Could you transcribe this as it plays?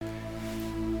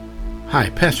Hi,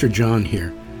 Pastor John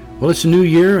here. Well, it's a new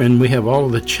year, and we have all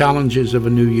of the challenges of a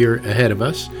new year ahead of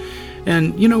us.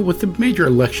 And, with the major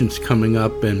elections coming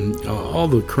up and all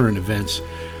the current events,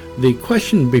 the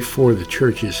question before the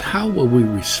church is, how will we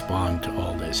respond to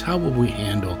all this? How will we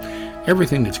handle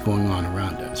everything that's going on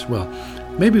around us? Well,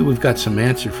 maybe we've got some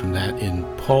answer from that in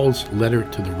Paul's letter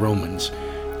to the Romans,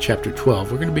 chapter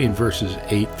 12. We're going to be in verses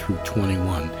 8 through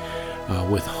 21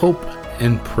 with hope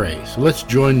and pray. So let's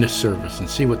join the service and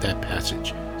see what that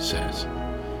passage says.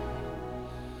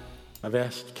 I've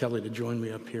asked Kelly to join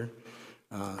me up here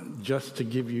just to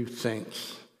give you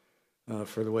thanks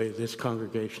for the way this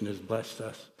congregation has blessed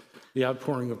us. The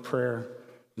outpouring of prayer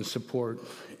and support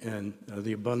and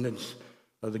the abundance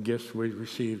of the gifts we've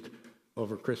received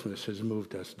over Christmas has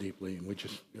moved us deeply. And we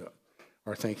just,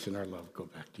 our thanks and our love go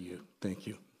back to you. Thank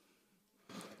you.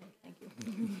 Thank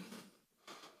you.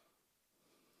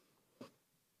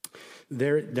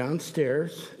 There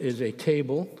downstairs is a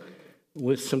table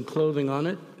with some clothing on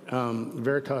it.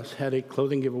 Veritas had a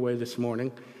clothing giveaway this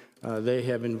morning. They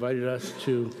have invited us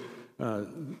to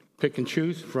pick and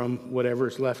choose from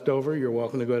whatever's left over. You're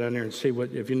welcome to go down there and see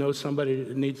if you know somebody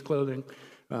that needs clothing.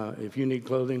 If you need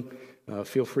clothing,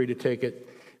 feel free to take it.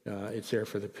 It's there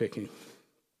for the picking.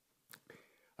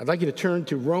 I'd like you to turn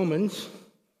to Romans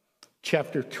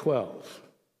chapter 12.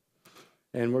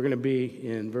 And we're going to be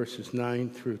in verses 9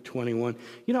 through 21.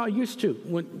 I used to,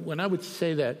 when I would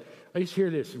say that, I used to hear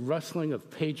this rustling of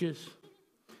pages.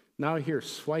 Now I hear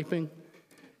swiping.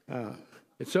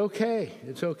 It's okay.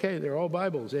 It's okay. They're all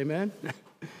Bibles. Amen?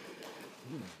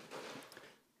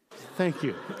 Thank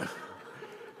you.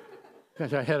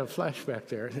 Gosh, I had a flashback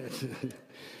there.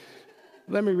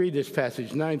 Let me read this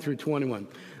passage, 9 through 21.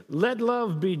 Let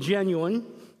love be genuine.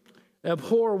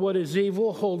 Abhor what is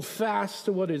evil, hold fast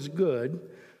to what is good.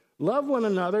 Love one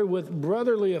another with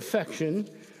brotherly affection.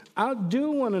 Outdo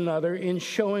one another in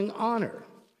showing honor.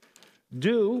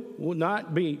 Do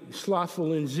not be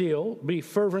slothful in zeal. Be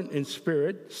fervent in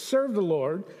spirit. Serve the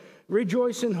Lord.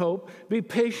 Rejoice in hope. Be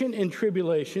patient in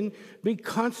tribulation. Be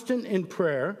constant in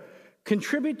prayer.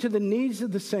 Contribute to the needs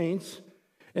of the saints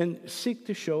and seek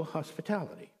to show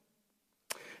hospitality.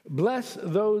 Bless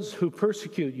those who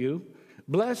persecute you.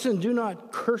 Bless and do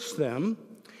not curse them.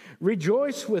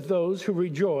 Rejoice with those who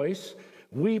rejoice.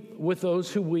 Weep with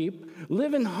those who weep.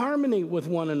 Live in harmony with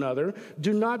one another.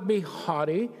 Do not be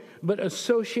haughty, but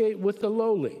associate with the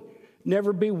lowly.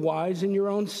 Never be wise in your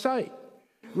own sight.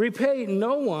 Repay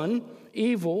no one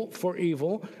evil for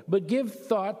evil, but give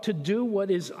thought to do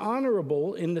what is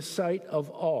honorable in the sight of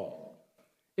all.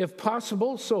 If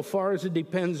possible, so far as it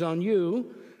depends on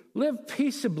you, live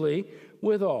peaceably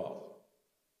with all.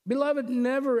 Beloved,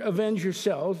 never avenge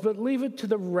yourselves, but leave it to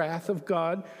the wrath of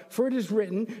God. For it is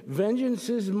written, vengeance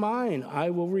is mine,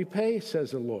 I will repay, says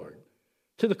the Lord.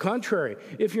 To the contrary,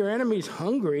 if your enemy is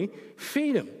hungry,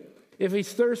 feed him. If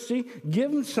he's thirsty,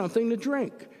 give him something to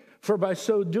drink. For by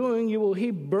so doing, you will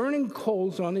heap burning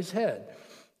coals on his head.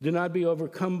 Do not be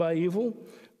overcome by evil,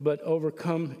 but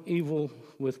overcome evil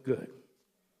with good.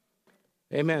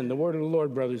 Amen. The word of the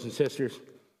Lord, brothers and sisters.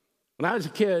 When I was a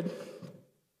kid,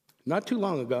 not too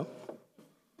long ago,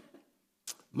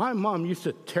 my mom used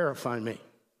to terrify me.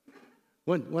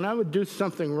 When I would do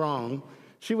something wrong,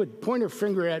 she would point her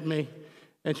finger at me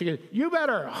and she'd go, you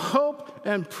better hope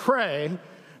and pray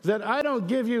that I don't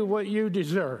give you what you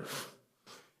deserve.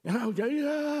 And I would go,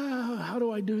 yeah, how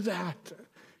do I do that?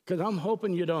 Because I'm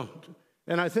hoping you don't.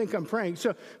 And I think I'm praying.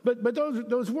 So, but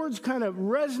those words kind of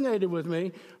resonated with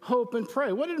me, hope and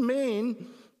pray. What did it mean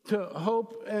to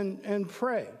hope and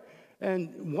pray?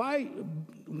 And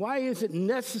why is it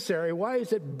necessary? Why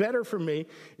is it better for me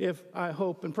if I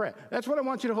hope and pray? That's what I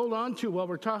want you to hold on to while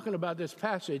we're talking about this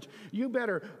passage. You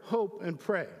better hope and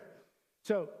pray.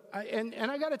 So, I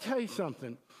got to tell you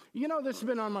something. This has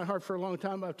been on my heart for a long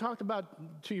time. I've talked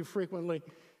about to you frequently.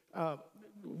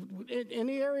 In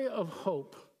the area of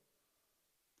hope,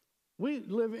 we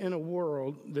live in a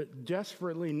world that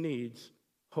desperately needs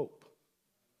hope.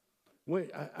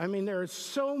 There is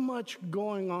so much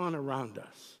going on around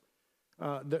us.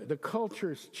 The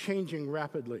culture is changing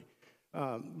rapidly.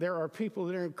 There are people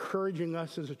that are encouraging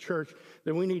us as a church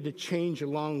that we need to change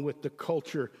along with the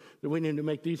culture, that we need to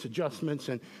make these adjustments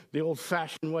and the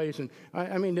old-fashioned ways. And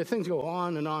the things go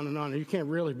on and on and on. And you can't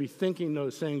really be thinking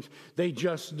those things. They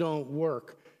just don't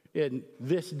work in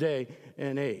this day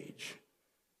and age.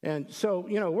 And so,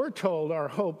 we're told our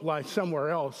hope lies somewhere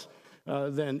else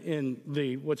than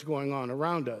in what's going on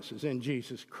around us, is in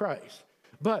Jesus Christ.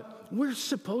 But we're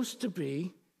supposed to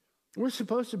be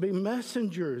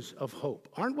messengers of hope,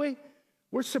 aren't we?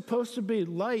 We're supposed to be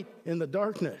light in the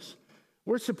darkness.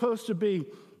 We're supposed to be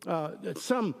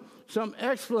some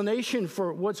explanation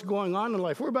for what's going on in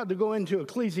life. We're about to go into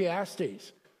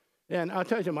Ecclesiastes. And I'll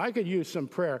tell you something, I could use some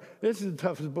prayer. This is the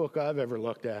toughest book I've ever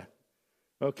looked at.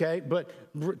 Okay? But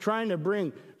trying to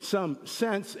bring some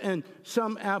sense and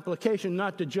some application,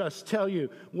 not to just tell you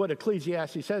what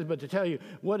Ecclesiastes says, but to tell you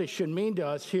what it should mean to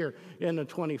us here in the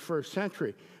 21st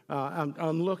century.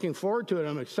 I'm looking forward to it.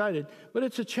 I'm excited. But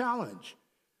it's a challenge.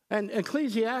 And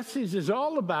Ecclesiastes is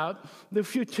all about the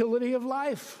futility of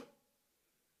life.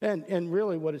 And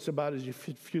really what it's about is the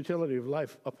futility of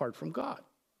life apart from God.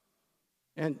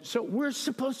 And so we're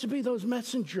supposed to be those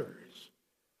messengers.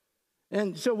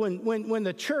 And so when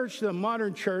the church, the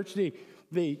modern church,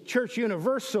 the church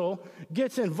universal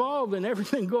gets involved in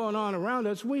everything going on around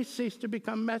us, we cease to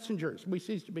become messengers. We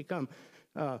cease to become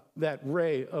that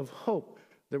ray of hope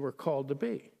that we're called to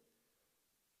be.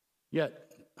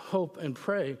 Yet hope and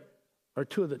pray are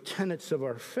two of the tenets of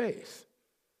our faith.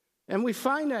 And we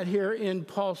find that here in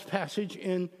Paul's passage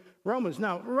in Romans.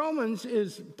 Now, Romans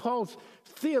is Paul's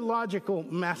theological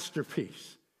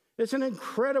masterpiece. It's an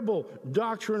incredible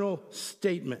doctrinal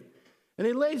statement. And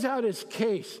he lays out his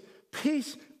case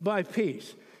piece by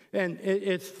piece. And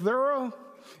it's thorough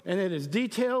and it is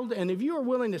detailed. And if you are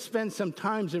willing to spend some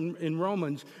time in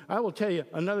Romans, I will tell you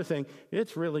another thing,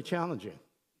 it's really challenging.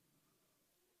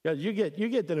 Because you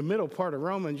get to the middle part of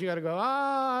Romans, you got to go,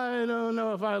 I don't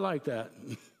know if I like that.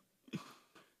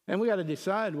 And we got to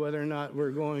decide whether or not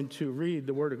we're going to read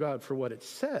the Word of God for what it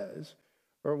says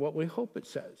or what we hope it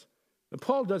says. And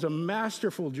Paul does a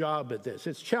masterful job at this.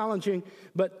 It's challenging,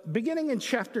 but beginning in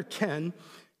chapter 10,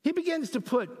 he begins to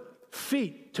put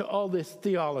feet to all this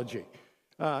theology.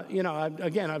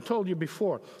 I've told you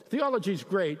before, theology is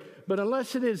great, but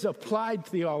unless it is applied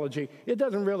theology, it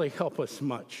doesn't really help us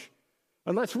much.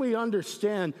 Unless we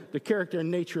understand the character and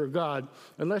nature of God,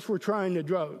 unless we're trying to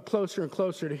draw closer and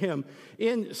closer to Him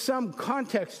in some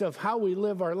context of how we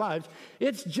live our lives,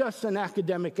 it's just an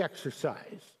academic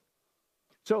exercise.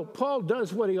 So Paul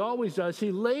does what he always does.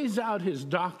 He lays out his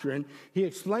doctrine, he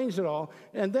explains it all,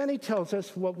 and then he tells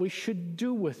us what we should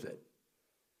do with it.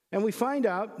 And we find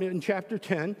out in chapter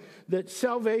 10 that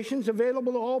salvation's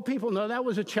available to all people. Now, that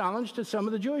was a challenge to some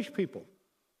of the Jewish people.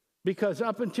 Because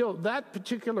up until that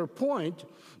particular point,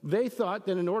 they thought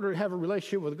that in order to have a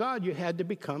relationship with God, you had to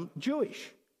become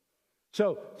Jewish.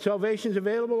 So salvation is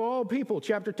available to all people,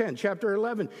 chapter 10. Chapter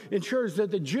 11 ensures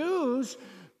that the Jews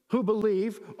who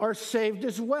believe are saved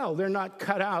as well. They're not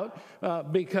cut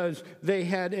out because they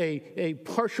had a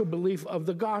partial belief of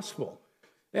the gospel.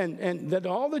 And that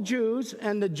all the Jews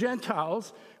and the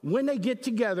Gentiles, when they get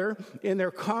together in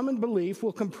their common belief,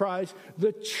 will comprise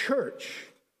the church.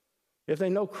 If they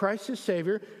know Christ as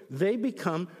Savior, they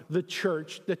become the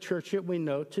church that we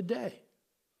know today.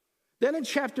 Then in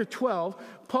chapter 12,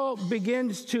 Paul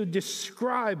begins to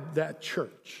describe that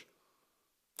church.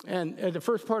 And in the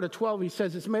first part of 12, he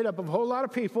says it's made up of a whole lot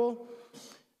of people.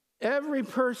 Every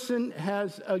person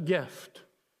has a gift.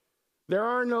 There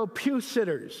are no pew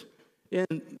sitters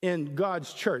in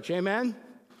God's church. Amen?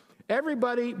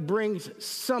 Everybody brings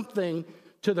something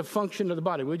to the function of the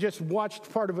body. We just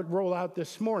watched part of it roll out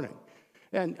this morning.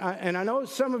 And I know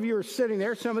some of you are sitting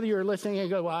there, some of you are listening and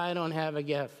go, well, I don't have a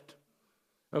gift.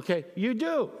 Okay, you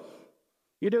do.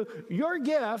 You do. Your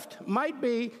gift might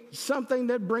be something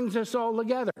that brings us all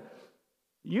together.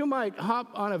 You might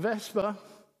hop on a Vespa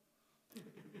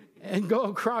and go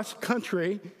across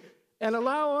country and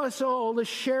allow us all to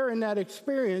share in that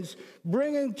experience,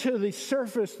 bringing to the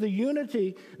surface the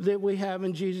unity that we have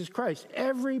in Jesus Christ.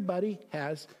 Everybody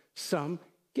has some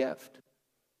gift.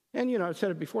 And, I've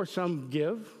said it before, some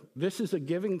give. This is a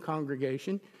giving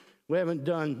congregation. We haven't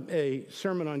done a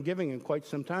sermon on giving in quite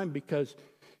some time because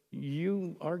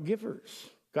you are givers.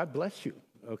 God bless you,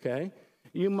 okay?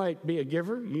 You might be a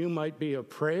giver. You might be a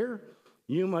prayer.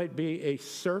 You might be a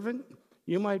servant.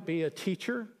 You might be a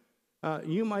teacher.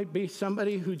 You might be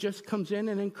somebody who just comes in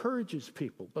and encourages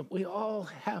people. But we all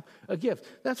have a gift.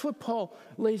 That's what Paul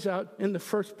lays out in the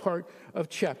first part of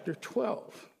chapter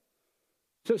 12.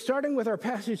 So starting with our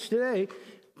passage today,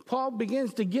 Paul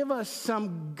begins to give us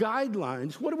some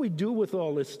guidelines. What do we do with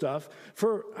all this stuff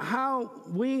for how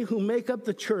we who make up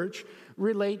the church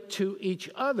relate to each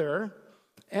other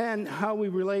and how we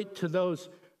relate to those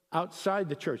outside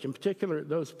the church, in particular,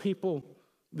 those people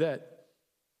that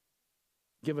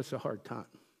give us a hard time.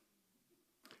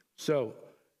 So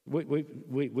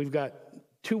we've got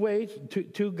two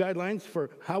guidelines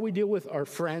for how we deal with our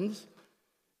friends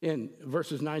in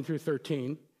verses 9 through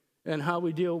 13, and how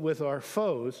we deal with our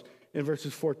foes in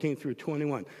verses 14 through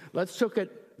 21. Let's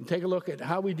take a look at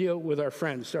how we deal with our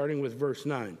friends, starting with verse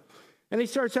 9. And he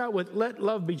starts out with, let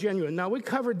love be genuine. Now, we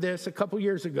covered this a couple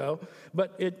years ago,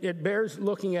 but it bears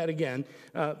looking at again.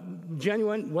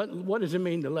 Genuine, what does it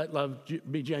mean to let love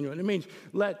be genuine? It means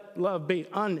let love be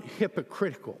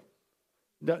unhypocritical.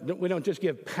 We don't just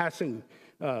give passing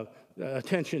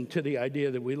attention to the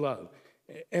idea that we love.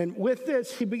 And with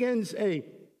this, he begins a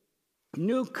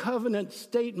new covenant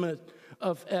statement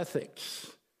of ethics.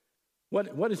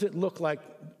 What does it look like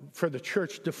for the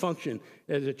church to function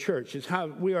as a church? Is how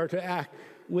we are to act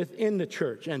within the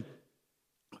church. And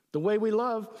the way we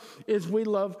love is we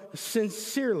love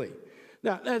sincerely.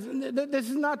 Now, this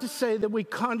is not to say that we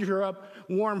conjure up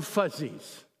warm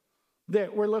fuzzies,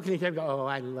 that we're looking at each other and go, oh,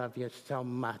 I love you so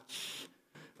much.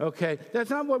 Okay, that's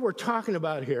not what we're talking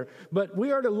about here. But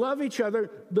we are to love each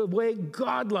other the way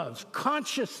God loves,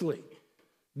 consciously,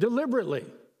 deliberately,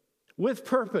 with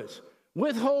purpose,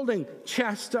 withholding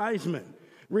chastisement,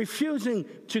 refusing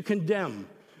to condemn,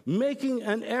 making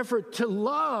an effort to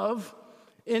love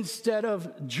instead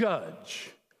of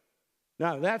judge.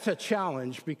 Now, that's a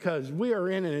challenge because we are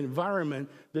in an environment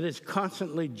that is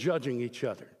constantly judging each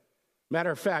other. Matter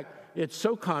of fact, it's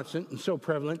so constant and so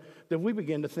prevalent that we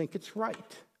begin to think it's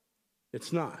right.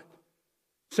 It's not.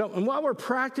 So, and while we're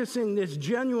practicing this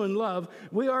genuine love,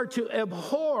 we are to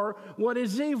abhor what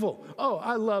is evil. Oh,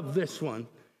 I love this one.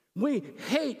 We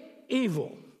hate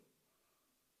evil.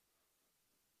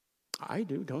 I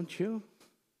do, don't you?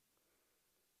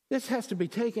 This has to be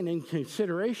taken in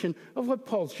consideration of what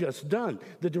Paul's just done,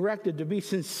 the directed to be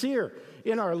sincere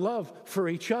in our love for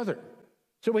each other.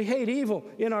 So we hate evil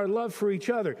in our love for each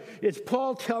other. Is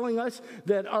Paul telling us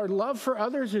that our love for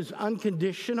others is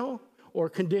unconditional or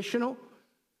conditional?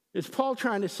 Is Paul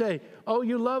trying to say, oh,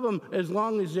 you love them as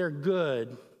long as they're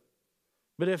good,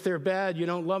 but if they're bad, you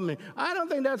don't love them? I don't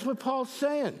think that's what Paul's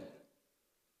saying.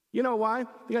 You know why?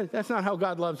 Because that's not how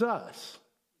God loves us.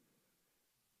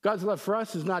 God's love for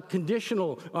us is not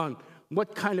conditional on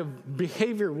what kind of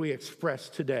behavior we express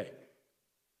today.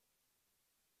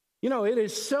 You know, it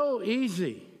is so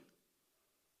easy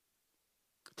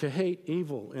to hate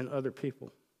evil in other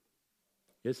people,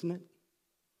 isn't it?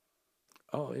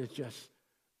 Oh, it's just,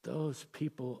 those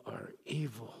people are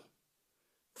evil.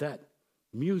 That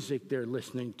music they're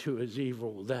listening to is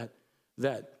evil. That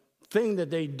thing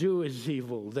that they do is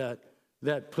evil.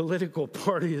 That political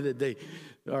party that they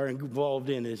are involved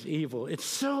in is evil. It's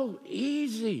so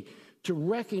easy to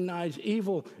recognize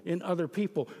evil in other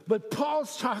people. But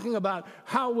Paul's talking about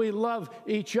how we love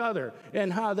each other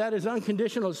and how that is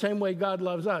unconditional, the same way God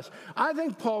loves us. I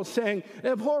think Paul's saying,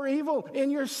 abhor evil in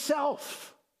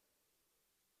yourself.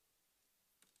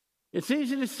 It's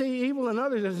easy to see evil in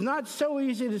others. It's not so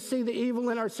easy to see the evil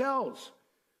in ourselves.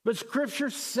 But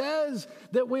Scripture says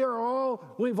that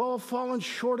we've all fallen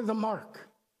short of the mark.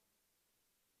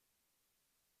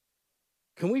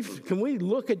 Can we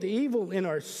look at the evil in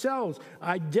ourselves,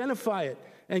 identify it,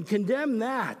 and condemn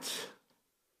that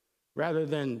rather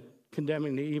than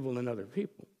condemning the evil in other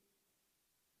people?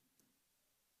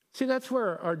 See, that's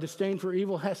where our disdain for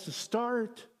evil has to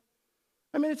start.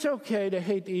 I mean, it's okay to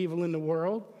hate the evil in the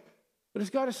world, but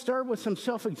it's got to start with some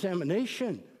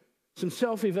self-examination, some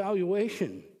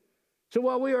self-evaluation. So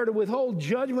while we are to withhold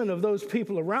judgment of those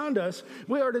people around us,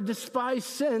 we are to despise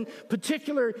sin,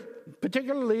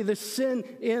 particularly the sin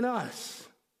in us.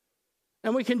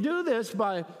 And we can do this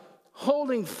by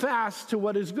holding fast to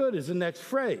what is good, is the next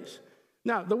phrase.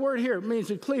 Now, the word here means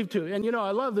to cleave to. And you know,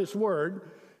 I love this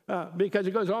word because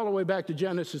it goes all the way back to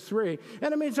Genesis 3.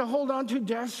 And it means to hold on to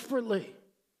desperately,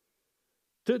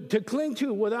 to cling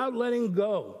to without letting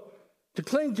go. To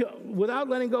cling to, without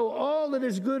letting go, all that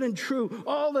is good and true,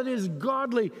 all that is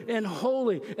godly and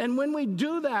holy. And when we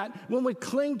do that, when we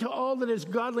cling to all that is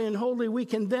godly and holy, we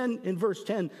can then, in verse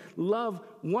 10, love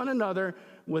one another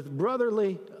with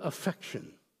brotherly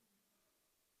affection.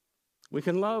 We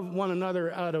can love one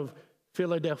another out of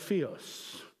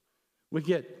Philadelphios. We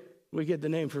get the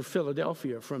name for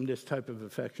Philadelphia from this type of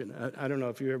affection. I don't know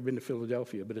if you've ever been to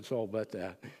Philadelphia, but it's all but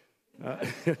that.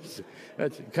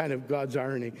 That's kind of God's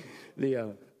irony.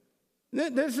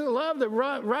 This is a love that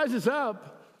rises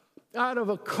up out of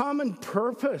a common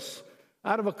purpose,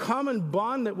 out of a common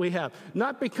bond that we have.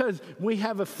 Not because we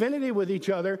have affinity with each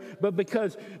other, but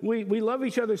because we love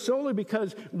each other solely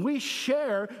because we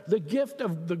share the gift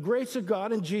of the grace of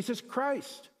God in Jesus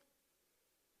Christ.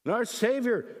 And our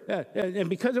Savior, and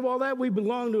because of all that, we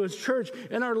belong to His church.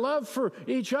 And our love for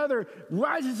each other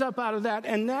rises up out of that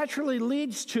and naturally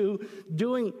leads to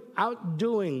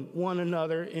outdoing one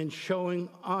another in showing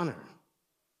honor.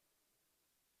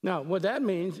 Now, what that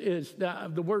means is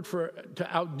that the word for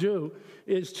to outdo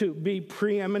is to be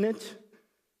preeminent,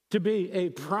 to be a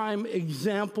prime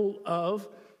example of,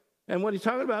 And what he's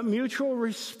talking about, mutual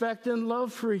respect and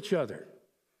love for each other.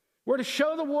 We're to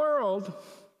show the world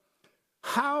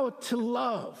how to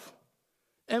love.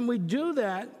 And we do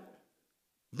that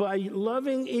by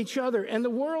loving each other. And the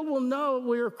world will know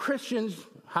we are Christians.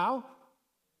 How?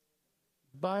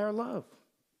 By our love.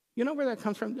 You know where that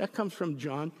comes from? That comes from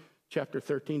John chapter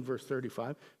 13, verse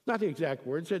 35. Not the exact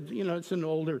words. It's an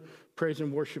older praise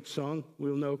and worship song.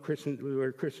 We'll know we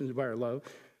are Christians by our love.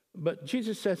 But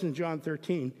Jesus says in John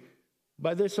 13,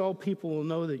 by this all people will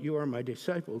know that you are my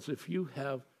disciples if you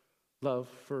have love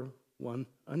for one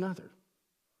another.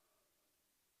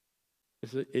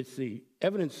 It's the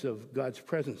evidence of God's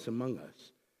presence among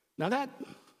us. Now that,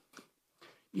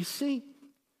 you see,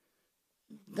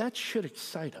 that should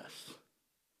excite us.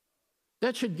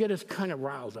 That should get us kind of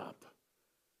riled up.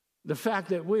 The fact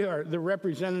that we are the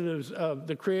representatives of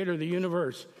the creator of the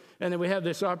universe and that we have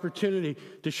this opportunity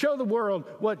to show the world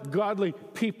what godly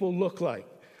people look like.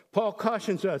 Paul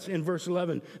cautions us in verse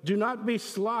 11, do not be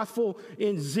slothful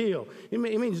in zeal. It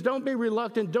means don't be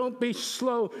reluctant, don't be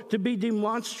slow to be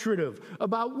demonstrative.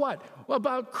 About what?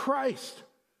 About Christ,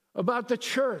 about the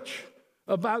church,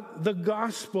 about the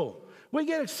gospel. We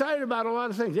get excited about a lot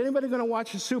of things. Anybody going to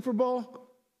watch the Super Bowl?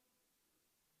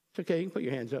 It's okay, you can put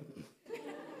your hands up.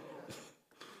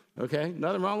 Okay,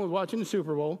 nothing wrong with watching the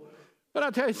Super Bowl. But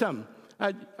I'll tell you something.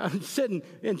 I was sitting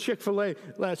in Chick-fil-A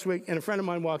last week, and a friend of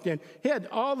mine walked in. He had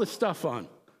all the stuff on,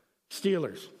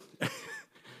 Steelers.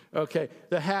 Okay,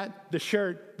 the hat, the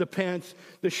shirt, the pants,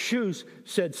 the shoes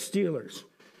said Steelers.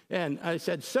 And I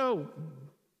said, so,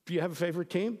 do you have a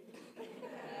favorite team?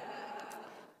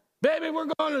 Baby, we're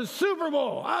going to the Super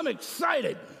Bowl. I'm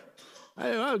excited.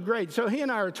 Oh, great. So he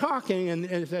and I were talking, and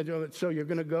he said, so you're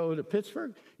going to go to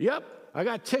Pittsburgh? Yep, I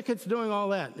got tickets doing all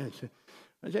that. And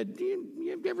I said, have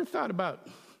you ever thought about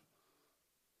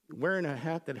wearing a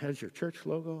hat that has your church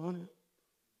logo on it?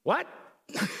 What?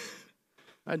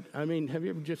 I mean, have you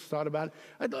ever just thought about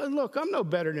it? Look, I'm no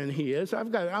better than he is.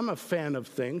 I'm a fan of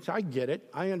things. I get it.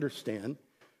 I understand.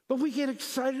 But we get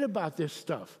excited about this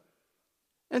stuff.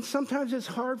 And sometimes it's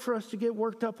hard for us to get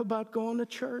worked up about going to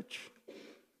church.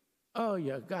 Oh,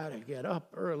 you got to get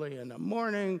up early in the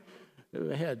morning.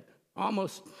 We had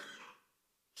almost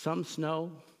some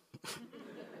snow.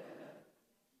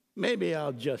 Maybe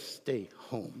I'll just stay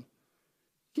home.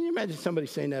 Can you imagine somebody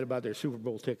saying that about their Super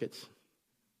Bowl tickets?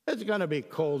 It's going to be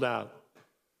cold out.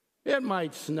 It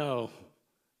might snow.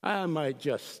 I might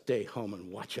just stay home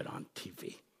and watch it on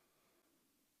TV.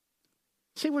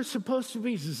 See, we're supposed to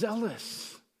be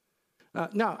zealous.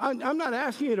 Now, I'm not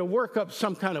asking you to work up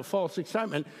some kind of false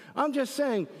excitement. I'm just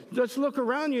saying, let's look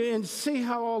around you and see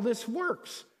how all this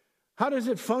works. How does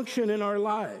it function in our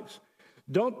lives?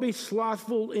 Don't be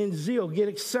slothful in zeal. Get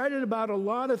excited about a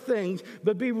lot of things,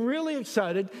 but be really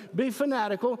excited, be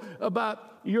fanatical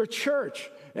about your church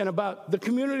and about the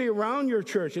community around your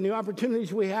church and the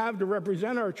opportunities we have to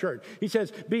represent our church. He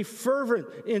says, be fervent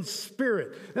in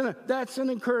spirit. And that's an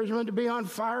encouragement to be on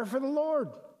fire for the Lord.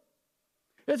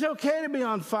 It's okay to be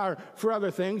on fire for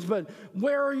other things, but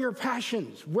where are your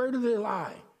passions? Where do they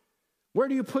lie? Where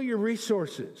do you put your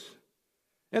resources?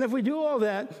 And if we do all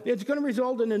that, it's going to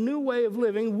result in a new way of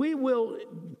living. We will,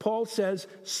 Paul says,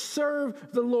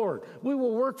 serve the Lord. We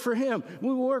will work for him.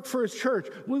 We will work for his church.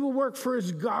 We will work for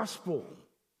his gospel.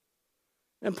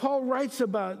 And Paul writes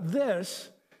about this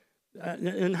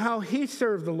and how he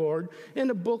served the Lord in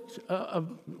the book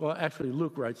actually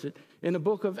Luke writes it, in the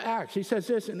book of Acts. He says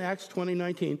this in Acts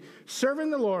 20:19,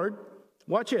 serving the Lord,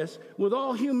 watch this, with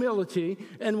all humility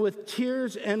and with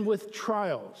tears and with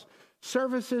trials.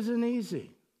 Service isn't easy.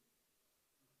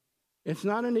 It's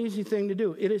not an easy thing to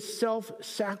do. It is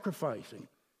self-sacrificing.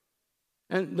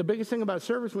 And the biggest thing about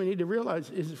service we need to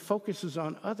realize is it focuses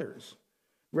on others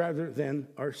rather than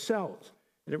ourselves.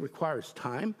 And it requires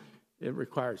time, it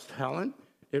requires talent,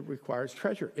 it requires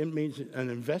treasure. It means an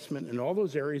investment in all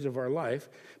those areas of our life,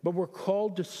 but we're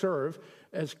called to serve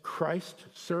as Christ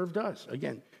served us.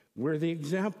 Again, we're the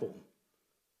example.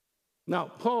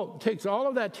 Now, Paul takes all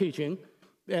of that teaching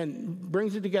and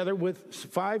brings it together with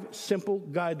 5 simple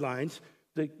guidelines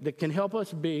that can help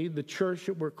us be the church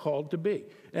that we're called to be.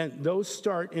 And those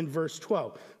start in verse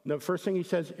 12. The first thing he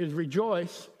says is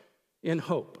rejoice in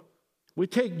hope. We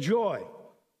take joy.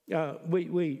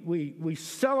 We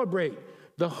celebrate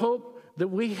the hope that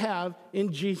we have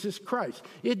in Jesus Christ.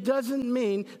 It doesn't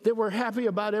mean that we're happy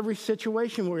about every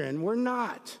situation we're in. We're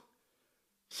not.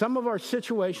 Some of our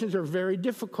situations are very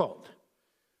difficult.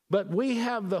 But we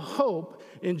have the hope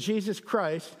in Jesus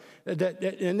Christ, and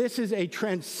this is a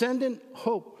transcendent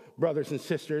hope brothers and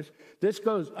sisters. This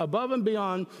goes above and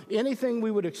beyond anything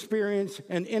we would experience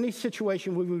and any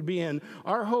situation we would be in.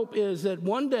 Our hope is that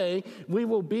one day we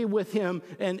will be with him,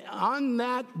 and on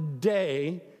that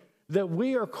day that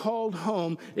we are called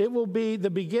home, it will be the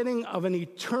beginning of an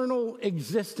eternal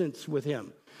existence with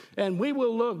him. And we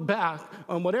will look back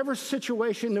on whatever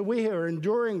situation that we are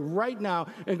enduring right now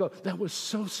and go, that was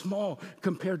so small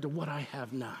compared to what I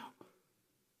have now.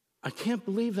 I can't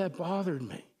believe that bothered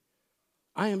me.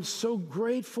 I am so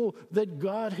grateful that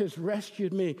God has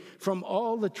rescued me from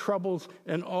all the troubles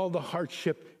and all the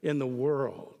hardship in the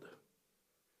world.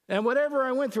 And whatever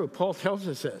I went through, Paul tells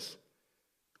us this,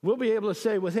 we'll be able to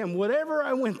say with him, whatever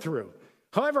I went through,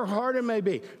 however hard it may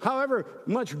be, however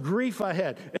much grief I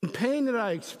had, and pain that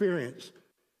I experienced,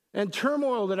 and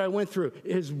turmoil that I went through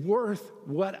is worth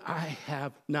what I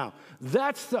have now.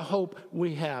 That's the hope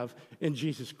we have in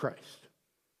Jesus Christ.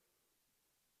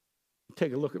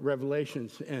 Take a look at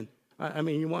Revelations, and I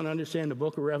mean, you want to understand the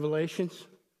book of Revelations?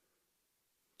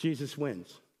 Jesus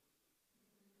wins.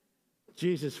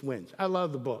 Jesus wins. I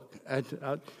love the book.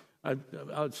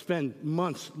 I'd spend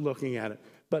months looking at it.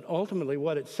 But ultimately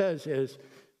what it says is,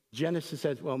 Genesis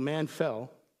says, well, man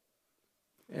fell,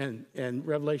 and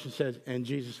Revelation says, and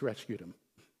Jesus rescued him.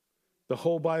 The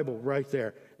whole Bible right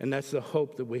there, and that's the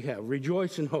hope that we have.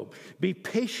 Rejoice in hope. Be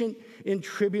patient in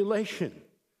tribulation.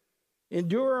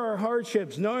 Endure our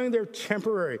hardships, knowing they're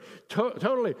temporary,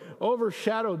 totally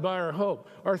overshadowed by our hope.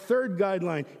 Our third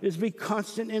guideline is be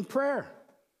constant in prayer.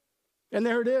 And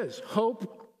there it is,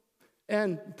 hope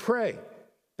and pray.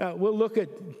 We'll look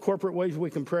at corporate ways we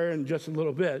can pray in just a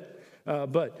little bit,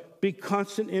 but be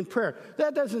constant in prayer.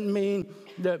 That doesn't mean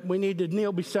that we need to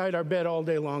kneel beside our bed all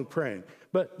day long praying,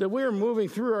 but that we're moving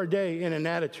through our day in an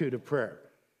attitude of prayer.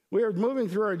 We are moving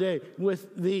through our day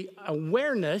with the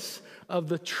awareness of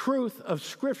the truth of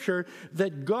Scripture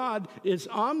that God is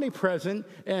omnipresent,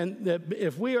 and that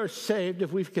if we are saved,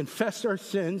 if we've confessed our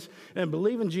sins and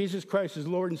believe in Jesus Christ as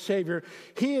Lord and Savior,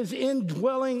 he is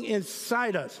indwelling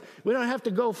inside us. We don't have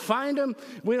to go find him.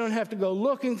 We don't have to go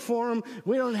looking for him.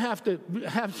 We don't have to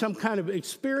have some kind of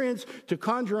experience to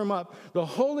conjure him up. The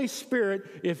Holy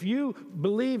Spirit, if you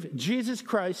believe Jesus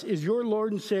Christ is your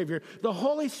Lord and Savior, the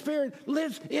Holy Spirit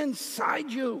lives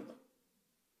inside you.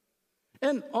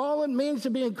 And all it means to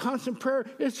be in constant prayer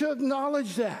is to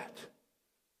acknowledge that.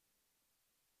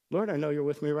 Lord, I know you're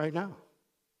with me right now.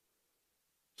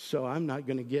 So I'm not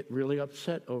going to get really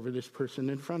upset over this person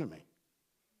in front of me.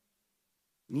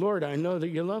 Lord, I know that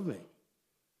you love me.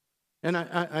 And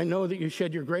I know that you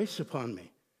shed your grace upon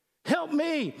me. Help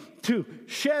me to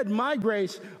shed my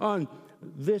grace on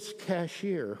this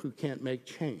cashier who can't make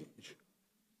change.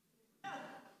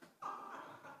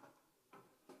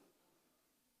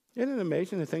 Isn't it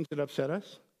amazing the things that upset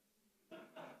us?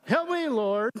 Help me,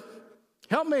 Lord.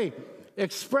 Help me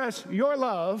express your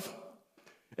love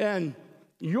and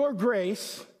your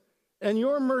grace and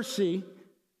your mercy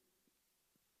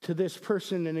to this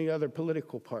person in the other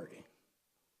political party.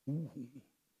 Ooh,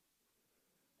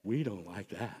 we don't like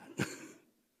that.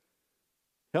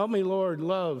 Help me, Lord,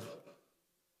 love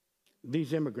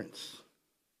these immigrants.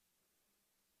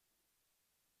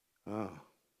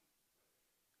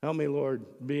 Help me, Lord,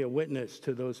 be a witness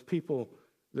to those people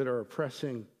that are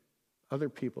oppressing other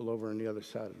people over on the other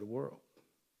side of the world.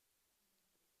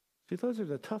 See, those are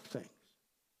the tough things.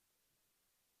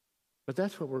 But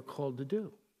that's what we're called to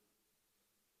do.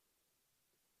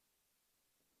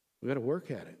 We've got to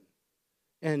work at it.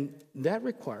 And that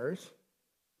requires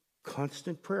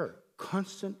constant prayer,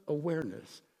 constant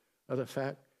awareness of the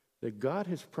fact that God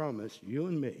has promised you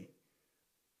and me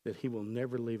that he will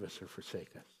never leave us or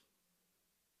forsake us.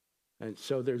 And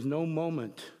so there's no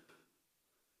moment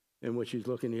in which he's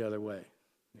looking the other way.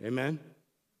 Amen?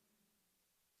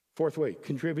 Fourth way,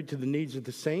 contribute to the needs of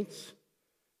the saints.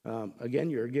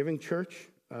 Again, you're a giving church.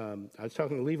 I was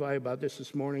talking to Levi about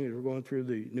this morning as we're going through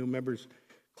the new members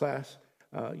class.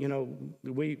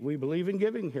 We believe in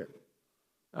giving here.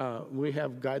 We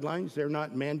have guidelines. They're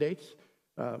not mandates.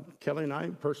 Kelly and I,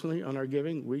 personally, on our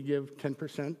giving, we give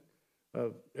 10%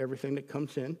 of everything that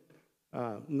comes in.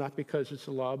 Not because it's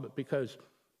a law, but because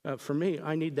for me,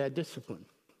 I need that discipline.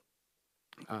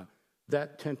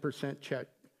 That 10% check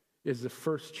is the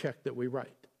first check that we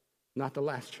write, not the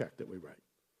last check that we write.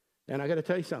 And I got to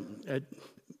tell you something.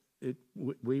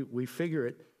 We figure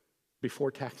it before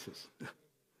taxes.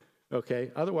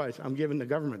 Okay? Otherwise, I'm giving the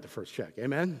government the first check.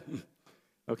 Amen?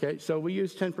 Okay? So we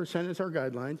use 10% as our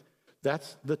guidelines.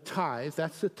 That's the tithe.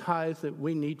 That's the tithe that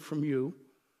we need from you.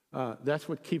 That's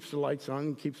what keeps the lights on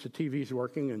and keeps the TVs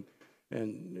working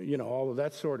and all of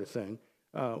that sort of thing.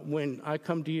 When I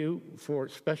come to you for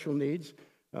special needs,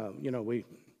 we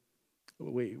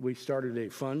We started a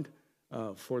fund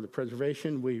for the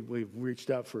preservation. We've reached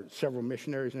out for several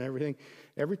missionaries and everything.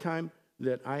 Every time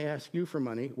that I ask you for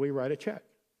money, we write a check.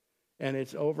 And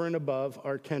it's over and above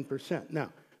our 10%.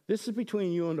 Now, this is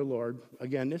between you and the Lord.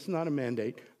 Again, this is not a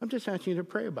mandate. I'm just asking you to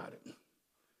pray about it.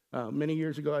 Many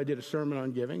years ago, I did a sermon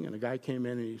on giving, and a guy came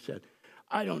in and he said,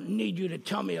 I don't need you to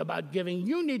tell me about giving.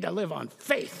 You need to live on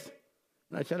faith.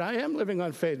 And I said, I am living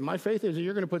on faith. My faith is that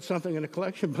you're going to put something in a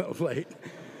collection plate.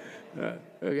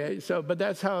 Okay, but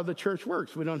that's how the church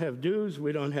works. We don't have dues.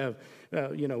 We don't have,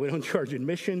 we don't charge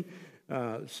admission.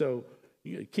 So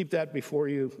you keep that before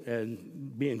you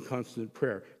and be in constant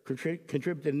prayer.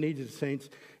 Contribute to the needs of the saints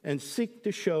and seek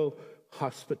to show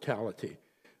hospitality.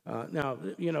 Now,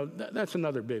 that's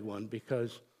another big one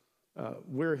because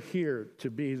we're here to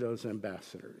be those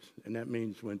ambassadors. And that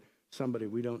means when somebody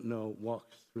we don't know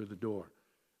walks through the door,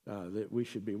 that we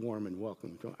should be warm and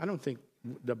welcoming. I don't think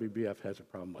WBF has a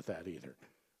problem with that either.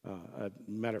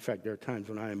 Matter of fact, there are times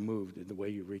when I am moved in the way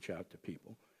you reach out to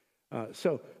people.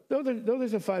 So though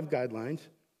there's the 5 guidelines,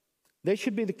 they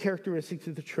should be the characteristics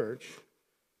of the church.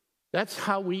 That's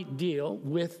how we deal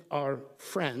with our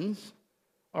friends,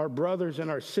 our brothers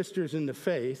and our sisters in the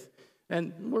faith.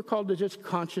 And we're called to just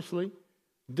consciously,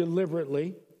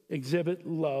 deliberately exhibit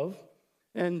love.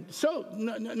 And so,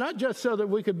 not just so that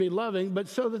we could be loving, but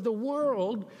so that the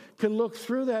world can look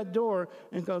through that door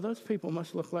and go, those people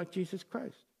must look like Jesus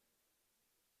Christ.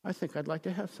 I think I'd like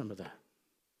to have some of that.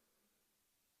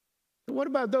 So what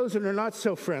about those that are not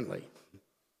so friendly?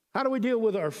 How do we deal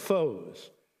with our foes?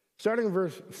 Starting in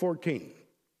verse 14.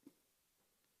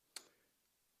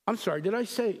 I'm sorry, did I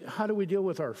say, how do we deal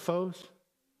with our foes?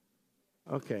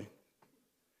 Okay.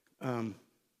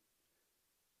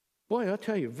 Boy, I'll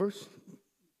tell you, verse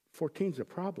 14 is a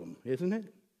problem, isn't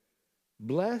it?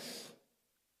 Bless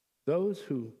those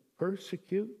who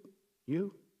persecute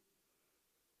you.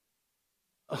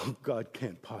 Oh, God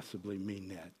can't possibly mean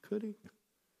that, could he?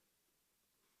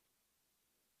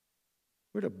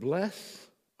 We're to bless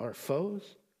our foes,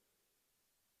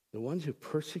 the ones who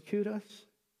persecute us,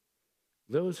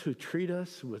 those who treat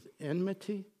us with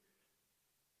enmity,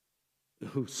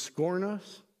 who scorn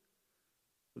us,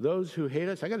 those who hate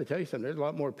us. I got to tell you something. There's a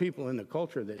lot more people in the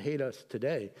culture that hate us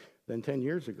today than 10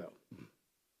 years ago.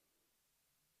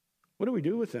 What do we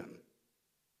do with them?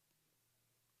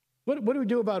 What do we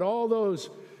do about all those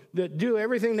that do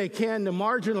everything they can to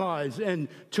marginalize and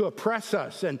to oppress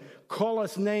us and call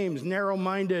us names,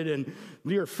 narrow-minded, and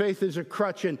your faith is a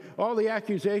crutch, and all the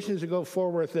accusations that go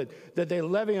forward that they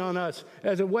levy on us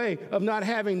as a way of not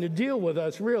having to deal with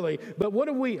us, really. But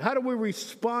how do we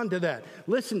respond to that?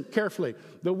 Listen carefully.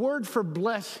 The word for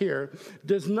bless here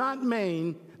does not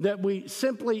mean that we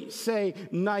simply say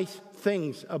nice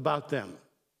things about them.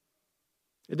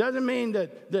 It doesn't mean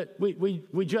that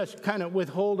we just kind of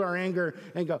withhold our anger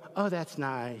and go, oh, that's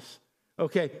nice.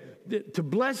 Okay, to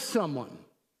bless someone,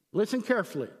 listen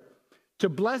carefully. To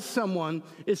bless someone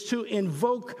is to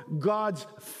invoke God's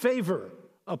favor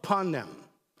upon them.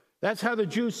 That's how the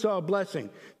Jews saw a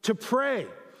blessing. To pray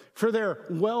for their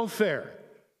welfare.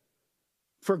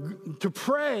 To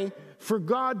pray for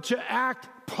God to act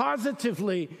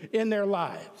positively in their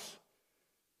lives.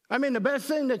 I mean, the best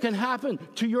thing that can happen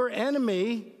to your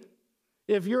enemy,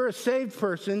 if you're a saved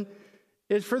person,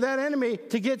 is for that enemy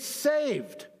to get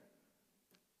saved.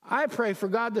 I pray for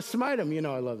God to smite him. You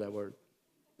know I love that word.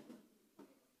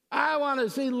 I want to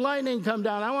see lightning come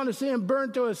down. I want to see him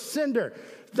burn to a cinder.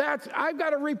 I've got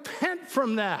to repent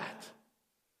from that.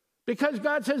 Because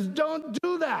God says, don't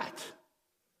do that.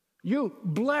 You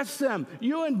bless them.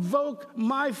 You invoke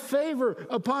my favor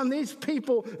upon these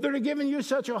people that are giving you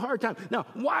such a hard time. Now,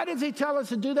 why does he tell us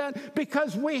to do that?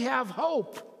 Because we have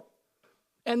hope,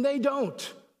 and they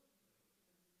don't.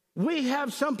 We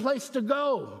have someplace to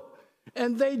go,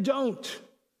 and they don't.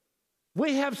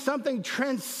 We have something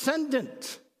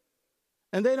transcendent,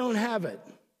 and they don't have it.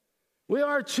 We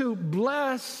are to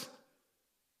bless,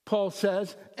 Paul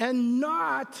says, and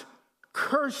not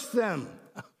curse them.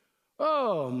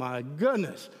 Oh, my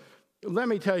goodness. Let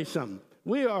me tell you something.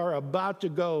 We are about to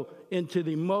go into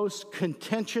the most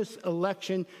contentious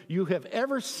election you have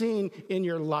ever seen in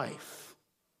your life.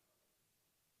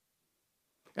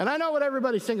 And I know what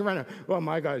everybody's thinking right now. Well,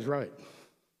 my guy's right.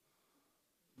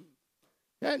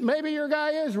 And maybe your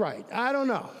guy is right. I don't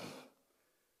know.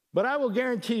 But I will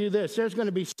guarantee you this, there's going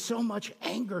to be so much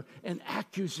anger and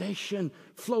accusation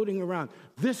floating around.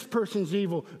 This person's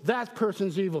evil, that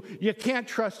person's evil. You can't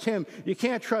trust him, you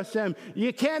can't trust them.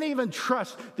 You can't even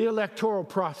trust the electoral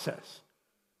process.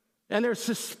 And there's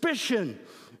suspicion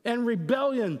and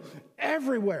rebellion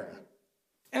everywhere.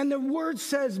 And the word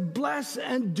says, bless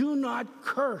and do not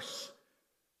curse.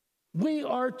 We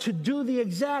are to do the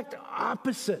exact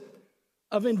opposite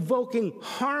of invoking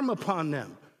harm upon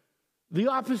them, the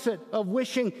opposite of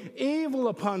wishing evil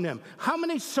upon them. How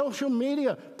many social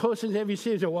media postings have you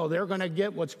seen? Well, they're going to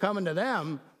get what's coming to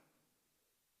them.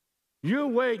 You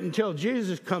wait until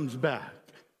Jesus comes back.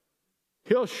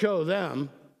 He'll show them.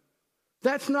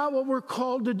 That's not what we're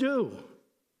called to do.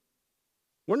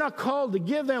 We're not called to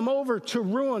give them over to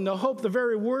ruin, to hope the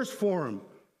very worst for them.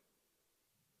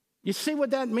 You see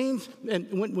what that means? And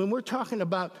when we're talking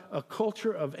about a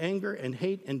culture of anger and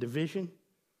hate and division,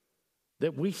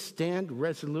 that we stand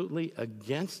resolutely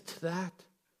against that.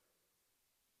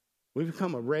 We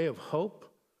become a ray of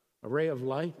hope, a ray of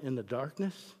light in the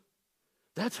darkness.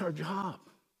 That's our job.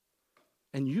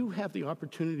 And you have the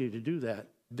opportunity to do that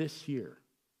this year.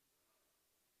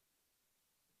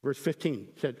 Verse 15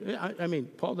 said,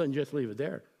 Paul doesn't just leave it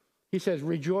there. He says,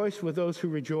 rejoice with those who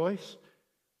rejoice.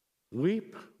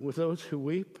 Weep with those who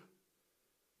weep.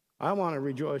 I want to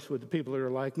rejoice with the people that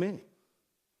are like me.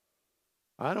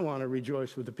 I don't want to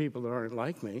rejoice with the people that aren't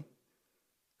like me.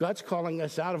 God's calling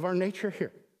us out of our nature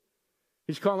here.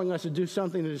 He's calling us to do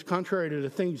something that is contrary to the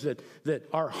things that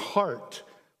our heart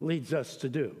leads us to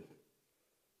do.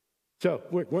 So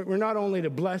we're not only to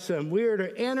bless them, we are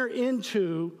to enter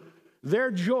into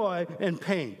their joy and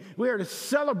pain. We are to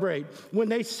celebrate when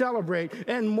they celebrate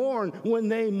and mourn when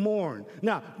they mourn.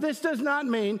 Now, this does not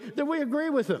mean that we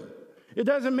agree with them. It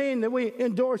doesn't mean that we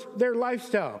endorse their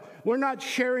lifestyle. We're not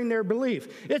sharing their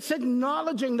belief. It's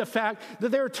acknowledging the fact that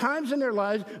there are times in their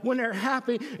lives when they're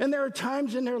happy and there are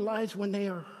times in their lives when they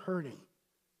are hurting.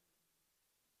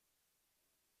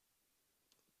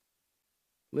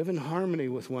 Live in harmony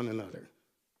with one another.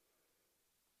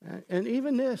 And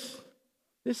even this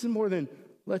is more than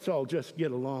let's all just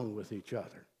get along with each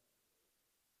other.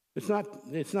 It's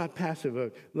not passive.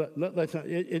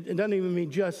 It doesn't even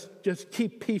mean just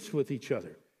keep peace with each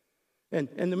other.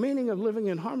 And the meaning of living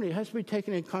in harmony has to be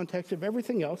taken in context of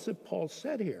everything else that Paul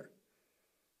said here.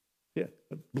 Yeah,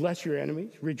 bless your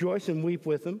enemies, rejoice and weep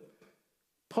with them.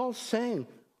 Paul's saying,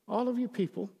 all of you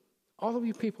people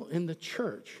in the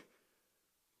church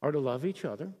are to love each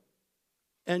other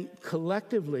and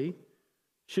collectively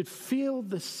should feel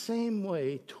the same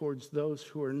way towards those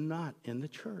who are not in the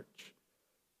church.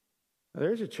 Now,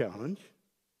 there's a challenge.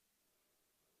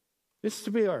 This is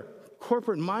to be our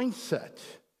corporate mindset.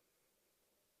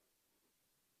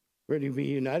 We're to be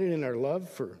united in our love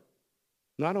for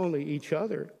not only each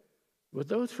other, but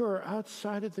those who are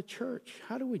outside of the church.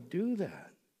 How do we do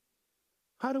that?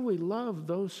 How do we love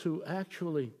those who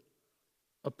actually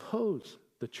oppose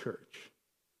the church,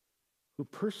 who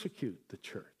persecute the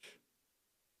church?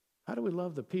 How do we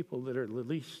love the people that are the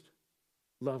least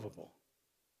lovable?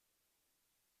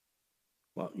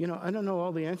 Well, I don't know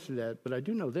all the answer to that, but I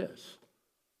do know this.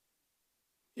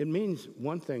 It means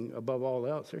one thing above all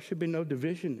else. There should be no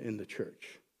division in the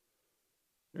church.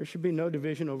 There should be no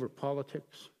division over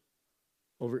politics,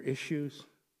 over issues,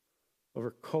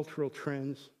 over cultural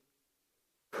trends,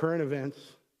 current events.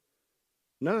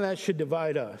 None of that should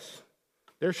divide us.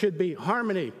 There should be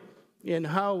harmony in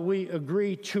how we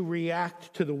agree to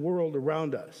react to the world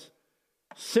around us,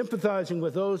 sympathizing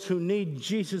with those who need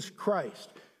Jesus Christ,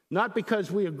 not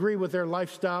because we agree with their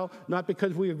lifestyle, not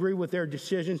because we agree with their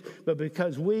decisions, but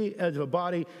because we as a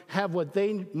body have what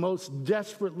they most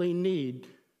desperately need,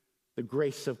 the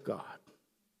grace of God.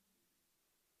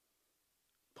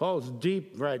 Paul's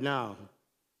deep right now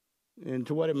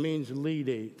into what it means to lead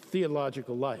a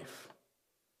theological life,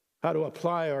 how to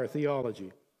apply our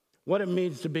theology, what it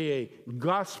means to be a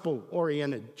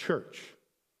gospel-oriented church.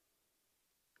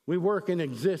 We work and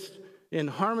exist in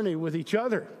harmony with each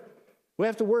other. We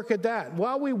have to work at that.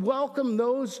 While we welcome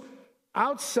those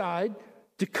outside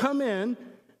to come in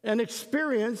and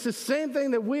experience the same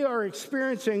thing that we are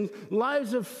experiencing,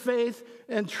 lives of faith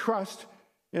and trust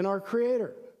in our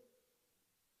Creator.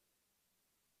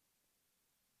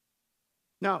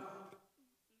 Now,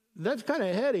 that's kind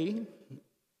of heady,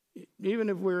 even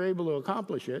if we're able to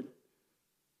accomplish it.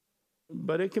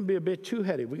 But it can be a bit too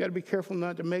heady. We got to be careful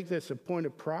not to make this a point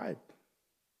of pride.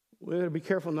 We got to be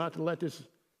careful not to let this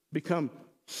become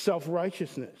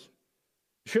self-righteousness.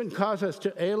 It shouldn't cause us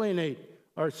to alienate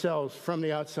ourselves from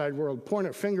the outside world, point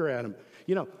a finger at them.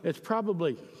 It's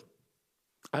probably,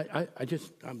 I'm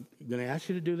going to ask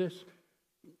you to do this.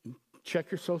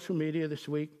 Check your social media this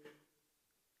week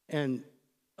and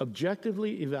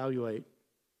objectively evaluate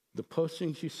the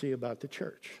postings you see about the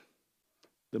church,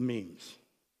 the memes.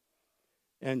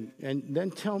 And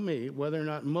then tell me whether or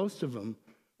not most of them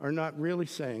are not really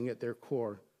saying at their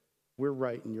core, we're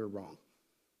right and you're wrong.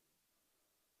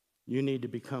 You need to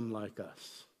become like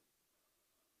us.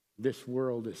 this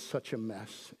world is such a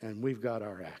mess and we've got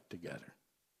our act together.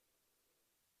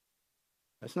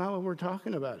 That's not what we're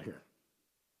talking about here.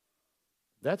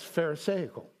 That's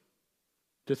Pharisaical,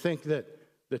 to think that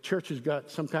the church has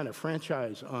got some kind of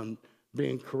franchise on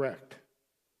being correct.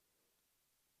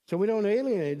 So we don't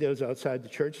alienate those outside the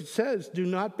church. It says, do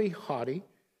not be haughty,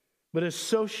 but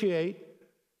associate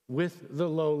with the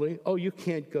lowly. Oh, you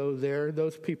can't go there.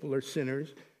 Those people are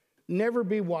sinners. Never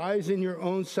be wise in your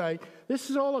own sight. This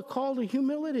is all a call to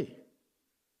humility.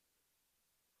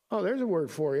 Oh, there's a word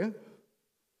for you.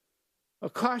 A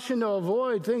caution to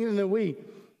avoid thinking that we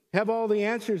have all the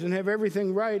answers and have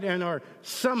everything right and are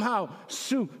somehow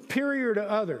superior to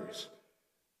others.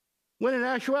 When in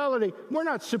actuality, we're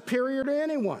not superior to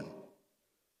anyone.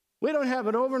 We don't have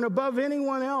it over and above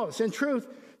anyone else. In truth,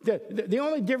 the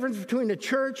only difference between the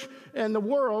church and the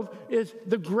world is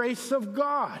the grace of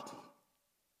God.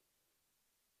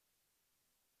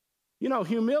 You know,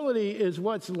 humility is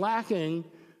what's lacking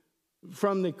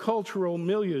from the cultural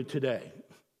milieu today.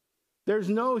 There's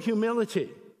no humility.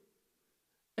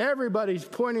 Everybody's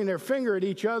pointing their finger at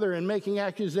each other and making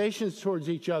accusations towards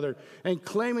each other and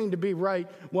claiming to be right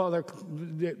while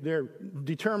they're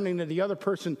determining that the other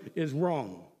person is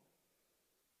wrong.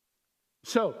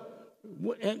 So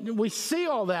we see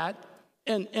all that,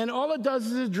 and all it does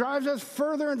is it drives us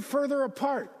further and further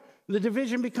apart. The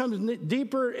division becomes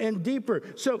deeper and deeper.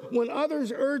 So when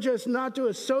others urge us not to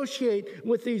associate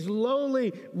with these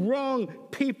lowly, wrong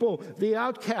people, the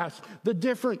outcasts, the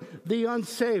different, the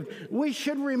unsaved, we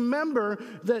should remember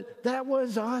that that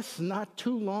was us not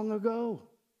too long ago.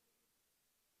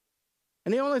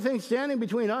 And the only thing standing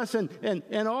between us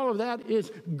and all of that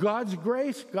is God's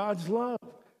grace, God's love.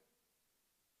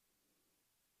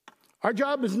 Our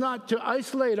job is not to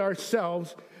isolate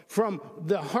ourselves from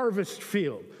the harvest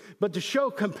field, but to show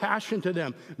compassion to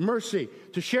them, mercy,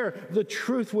 to share the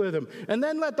truth with them, and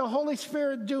then let the Holy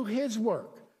Spirit do his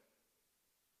work.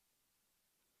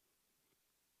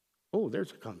 Oh,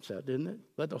 there's a concept, isn't it?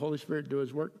 Let the Holy Spirit do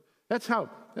his work. That's how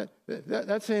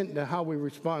we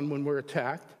respond when we're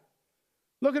attacked.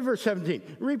 Look at verse 17.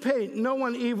 Repay no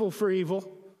one evil for evil,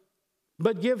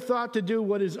 but give thought to do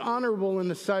what is honorable in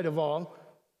the sight of all.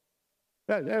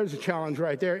 There's a challenge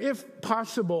right there. If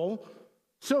possible,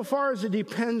 so far as it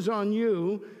depends on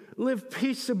you, live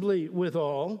peaceably with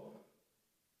all.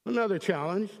 Another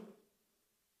challenge.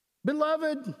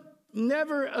 Beloved,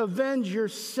 never avenge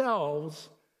yourselves,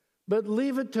 but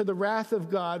leave it to the wrath of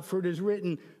God, for it is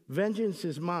written, vengeance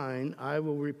is mine, I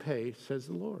will repay, says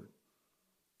the Lord.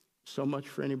 So much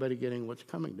for anybody getting what's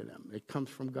coming to them. It comes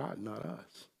from God, not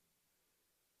us.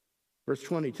 Verse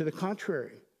 20, to the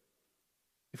contrary,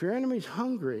 if your enemy's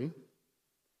hungry,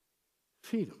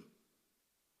 feed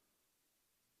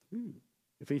him.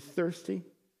 If he's thirsty,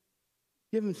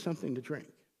 give him something to drink.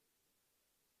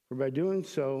 For by doing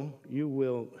so, you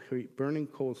will heap burning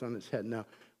coals on his head. Now,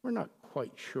 we're not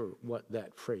quite sure what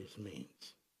that phrase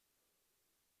means.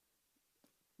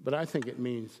 But I think it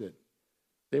means that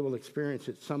they will experience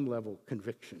at some level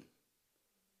conviction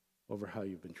over how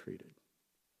you've been treated.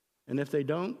 And if they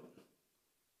don't,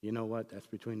 you know what? That's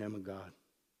between them and God.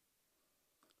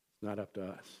 It's not up to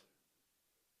us.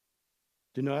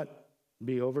 Do not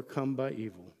be overcome by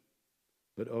evil,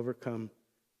 but overcome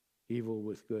evil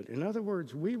with good. In other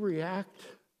words, we react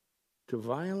to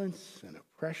violence and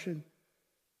oppression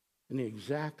in the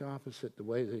exact opposite the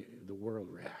way the world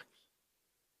reacts.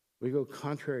 We go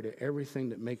contrary to everything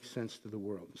that makes sense to the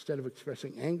world. Instead of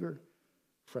expressing anger,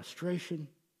 frustration,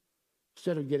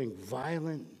 instead of getting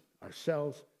violent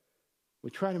ourselves, we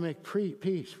try to make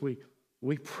peace.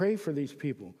 We pray for these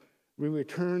people. We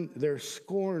return their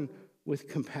scorn with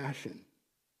compassion.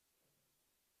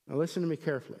 Now listen to me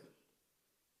carefully.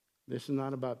 This is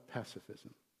not about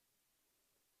pacifism.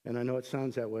 And I know it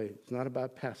sounds that way. It's not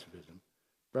about pacifism.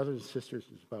 Brothers and sisters,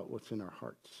 it's about what's in our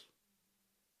hearts.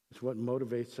 It's what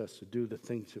motivates us to do the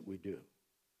things that we do.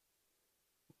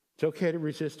 It's okay to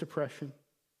resist oppression.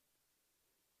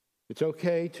 It's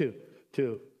okay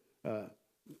to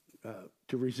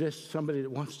resist somebody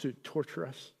that wants to torture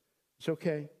us. It's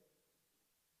okay.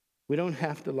 We don't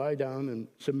have to lie down and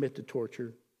submit to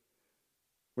torture.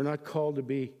 We're not called to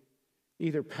be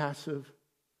either passive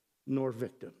nor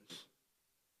victims.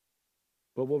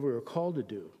 But what we are called to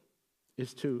do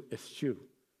is to eschew,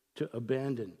 to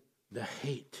abandon the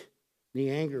hate, the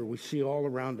anger we see all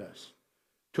around us,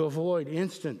 to avoid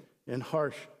instant and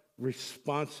harsh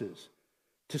responses,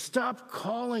 to stop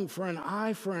calling for an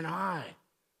eye for an eye.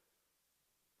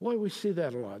 Boy, we see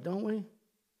that a lot, don't we?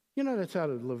 You know, that's out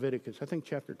of Leviticus, I think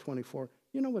chapter 24.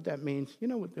 You know what that means? You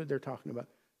know what they're talking about?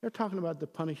 They're talking about the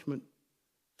punishment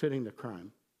fitting the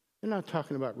crime. They're not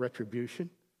talking about retribution.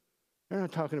 They're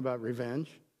not talking about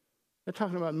revenge. They're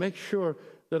talking about make sure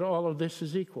that all of this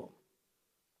is equal.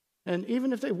 And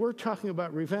even if they were talking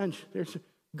about revenge,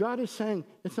 God is saying,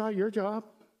 it's not your job.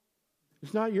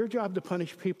 It's not your job to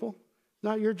punish people. It's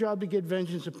not your job to get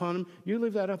vengeance upon them. You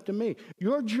leave that up to me.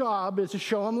 Your job is to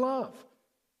show them love.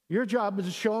 Your job is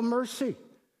to show them mercy.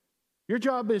 Your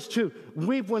job is to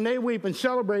weep when they weep and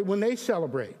celebrate when they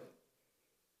celebrate.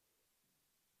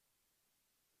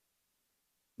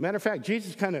 Matter of fact,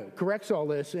 Jesus kind of corrects all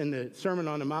this in the Sermon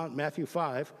on the Mount, Matthew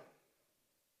 5.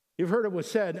 You've heard it was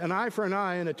said, an eye for an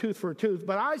eye and a tooth for a tooth.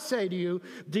 But I say to you,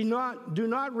 do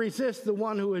not resist the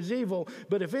one who is evil.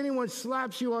 But if anyone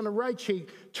slaps you on the right cheek,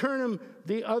 turn him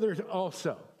the other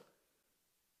also.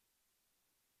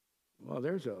 Well,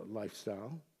 there's a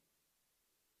lifestyle.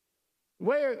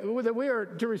 We are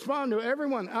to respond to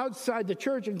everyone outside the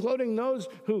church, including those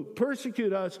who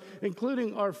persecute us,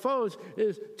 including our foes,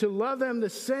 is to love them the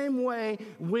same way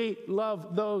we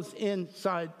love those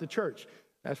inside the church.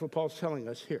 That's what Paul's telling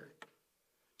us here.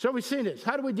 So we see this.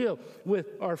 How do we deal with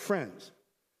our friends?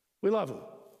 We love them.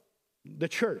 The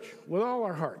church, with all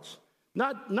our hearts.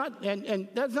 And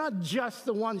that's not just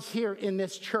the ones here in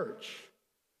this church.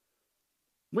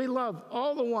 We love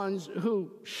all the ones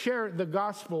who share the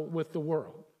gospel with the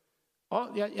world.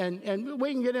 And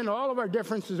we can get into all of our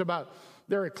differences about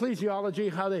their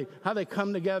ecclesiology, how they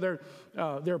come together,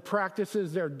 their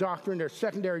practices, their doctrine, their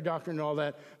secondary doctrine, and all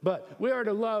that. But we are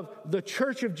to love the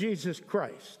church of Jesus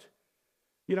Christ.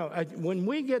 You know, when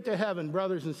we get to heaven,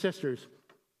 brothers and sisters,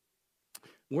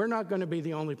 we're not going to be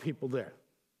the only people there.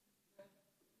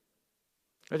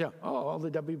 All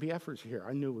the WBFers are here.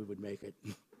 I knew we would make it.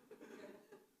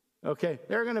 Okay,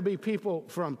 there are going to be people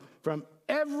from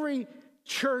every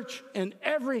church and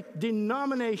every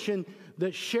denomination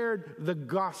that shared the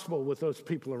gospel with those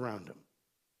people around them.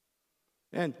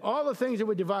 And all the things that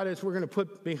would divide us, we're going to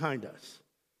put behind us.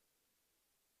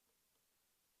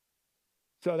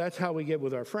 So that's how we get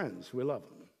with our friends. We love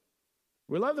them.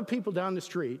 We love the people down the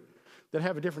street that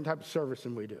have a different type of service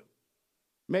than we do.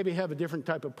 Maybe have a different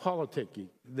type of politicking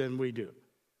than we do.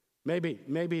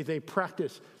 Maybe they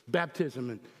practice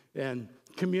baptism and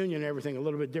communion and everything a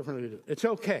little bit differently. It's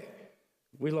okay.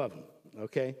 We love them,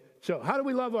 okay? So how do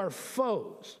we love our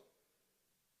foes?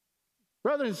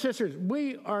 Brothers and sisters,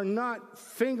 we are not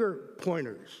finger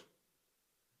pointers.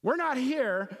 We're not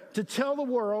here to tell the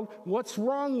world what's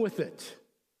wrong with it.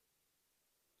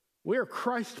 We are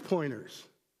Christ pointers.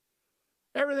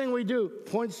 Everything we do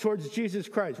points towards Jesus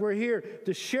Christ. We're here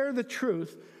to share the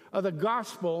truth of the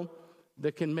gospel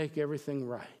that can make everything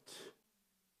right.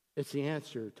 It's the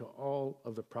answer to all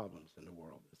of the problems in the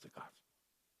world. It's the gospel.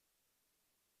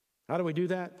 How do we do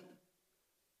that?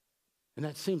 And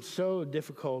that seems so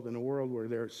difficult in a world where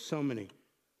there are so many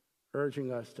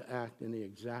urging us to act in the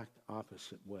exact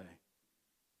opposite way.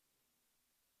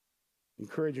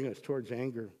 Encouraging us towards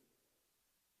anger,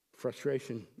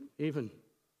 frustration, even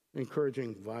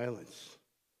encouraging violence.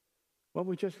 Well,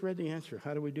 we just read the answer.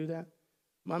 How do we do that?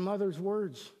 My mother's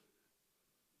words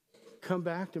come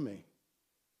back to me.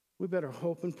 We better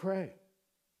hope and pray.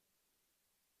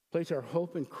 Place our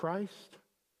hope in Christ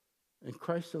and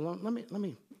Christ alone.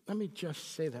 Let me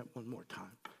just say that one more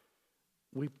time.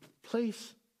 We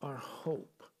place our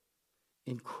hope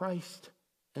in Christ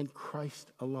and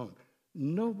Christ alone.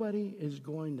 Nobody is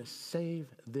going to save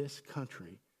this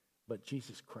country but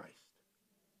Jesus Christ.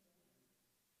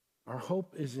 Our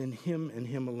hope is in him and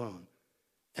him alone.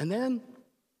 And then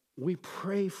we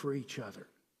pray for each other.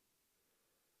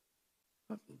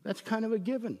 That's kind of a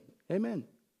given. Amen.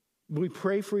 We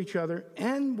pray for each other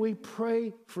and we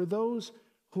pray for those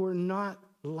who are not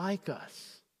like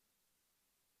us.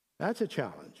 That's a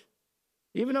challenge.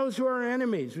 Even those who are our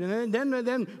enemies. And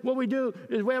then what we do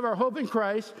is we have our hope in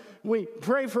Christ. We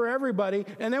pray for everybody.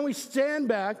 And then we stand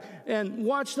back and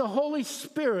watch the Holy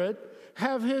Spirit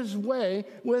have his way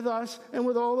with us and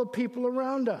with all the people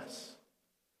around us.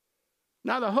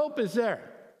 Now the hope is there.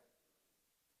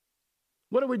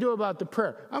 What do we do about the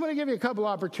prayer? I'm going to give you a couple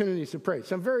opportunities to pray.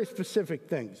 Some very specific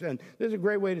things. And this is a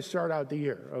great way to start out the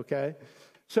year, okay?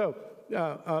 So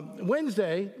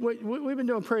Wednesday, we've been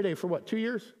doing Pray Day for what, 2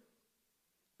 years?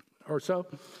 Or so.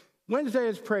 Wednesday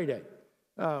is Pray Day.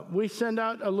 We send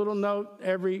out a little note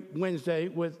every Wednesday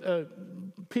with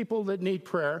people that need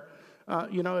prayer.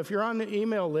 If you're on the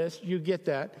email list, you get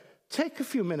that. Take a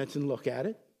few minutes and look at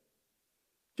it.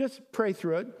 Just pray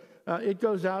through it. It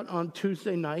goes out on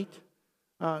Tuesday night.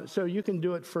 So you can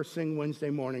do it first thing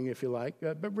Wednesday morning if you like.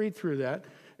 But read through that.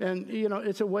 And,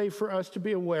 it's a way for us to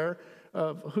be aware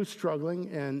of who's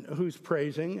struggling and who's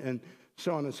praising. And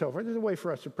so on and so forth. There's a way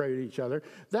for us to pray to each other.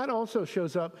 That also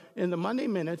shows up in the Monday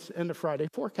Minutes and the Friday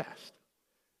Forecast.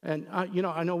 And,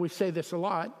 I know we say this a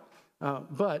lot,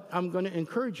 but I'm going to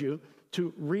encourage you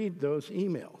to read those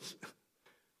emails.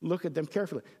 Look at them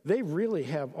carefully. They really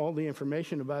have all the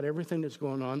information about everything that's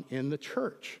going on in the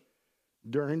church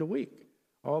during the week.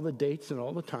 All the dates and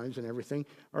all the times and everything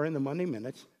are in the Monday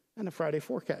Minutes and the Friday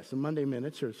Forecast. The Monday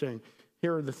Minutes are saying,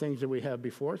 here are the things that we have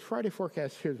before us. Friday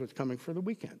Forecast, here's what's coming for the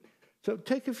weekend. So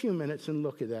take a few minutes and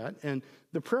look at that. And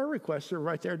the prayer requests are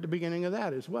right there at the beginning of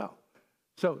that as well.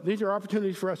 So these are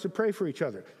opportunities for us to pray for each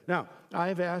other. Now,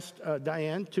 I've asked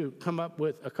Diane to come up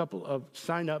with a couple of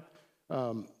sign-up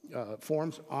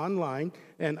forms online,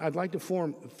 and I'd like to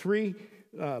form three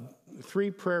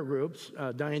prayer groups.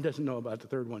 Diane doesn't know about the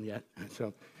third one yet,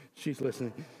 so she's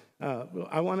listening.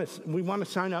 We want to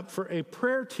sign up for a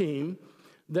prayer team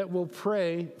that will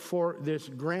pray for this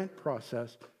grant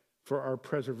process for our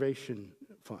preservation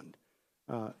fund.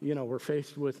 We're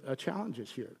faced with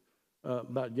challenges here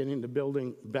about getting the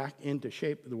building back into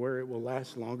shape where it will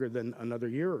last longer than another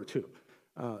year or two.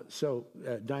 So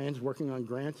Diane's working on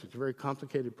grants. It's a very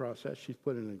complicated process. She's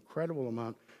put an incredible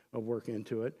amount of work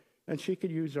into it, and she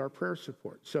could use our prayer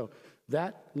support. So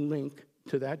that link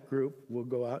to that group will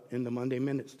go out in the Monday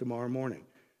Minutes tomorrow morning.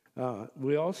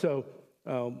 We also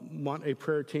want a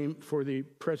prayer team for the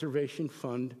Preservation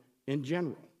Fund in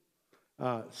general.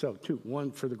 So two,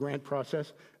 one for the grant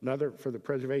process, another for the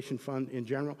Preservation Fund in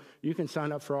general. You can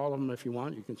sign up for all of them if you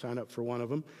want. You can sign up for one of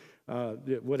them,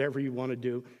 whatever you want to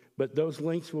do. But those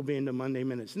links will be in the Monday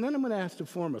Minutes. And then I'm going to ask to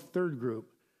form a third group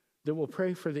that will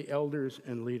pray for the elders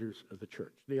and leaders of the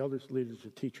church, the elders, leaders,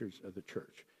 and teachers of the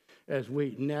church, as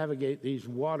we navigate these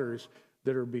waters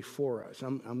that are before us. I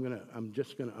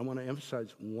want to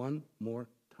emphasize one more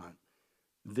time.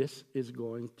 This is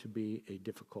going to be a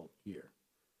difficult year.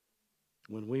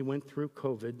 When we went through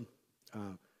COVID,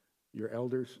 your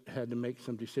elders had to make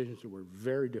some decisions that were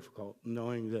very difficult,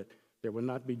 knowing that there would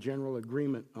not be general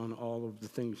agreement on all of the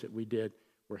things that we did.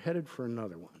 We're headed for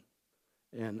another one.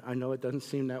 And I know it doesn't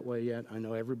seem that way yet. I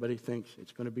know everybody thinks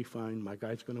it's going to be fine. My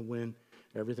guy's going to win.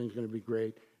 Everything's going to be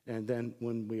great. And then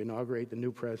when we inaugurate the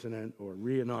new president or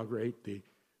re-inaugurate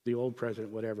the old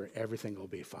president, whatever, everything will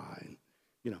be fine.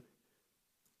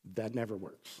 That never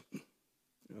works.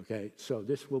 Okay, so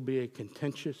this will be a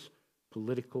contentious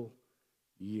political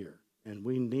year. And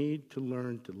we need to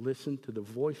learn to listen to the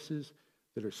voices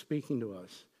that are speaking to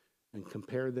us and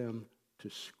compare them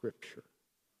to Scripture.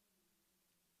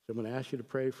 So I'm going to ask you to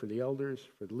pray for the elders,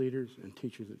 for the leaders, and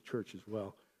teachers of the church as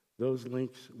well. Those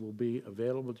links will be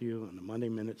available to you on the Monday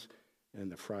Minutes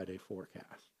and the Friday Forecast.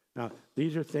 Now,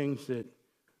 these are things that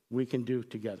we can do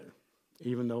together,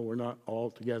 even though we're not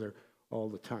all together all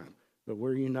the time. But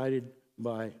we're united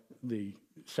by the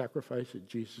sacrifice that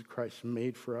Jesus Christ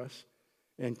made for us,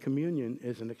 and communion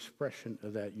is an expression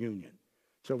of that union.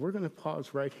 So we're going to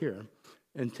pause right here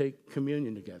and take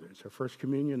communion together. It's our first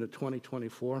communion of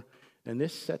 2024, and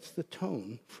this sets the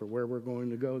tone for where we're going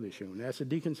to go this year. And ask the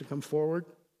deacons to come forward.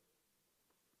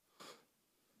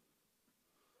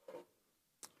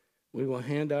 We will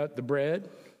hand out the bread,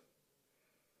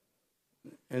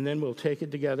 and then we'll take it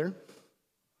together.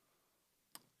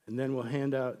 And then we'll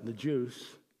hand out the juice,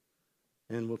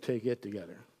 and we'll take it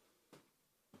together.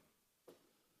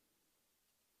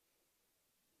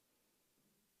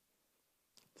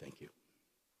 Thank you.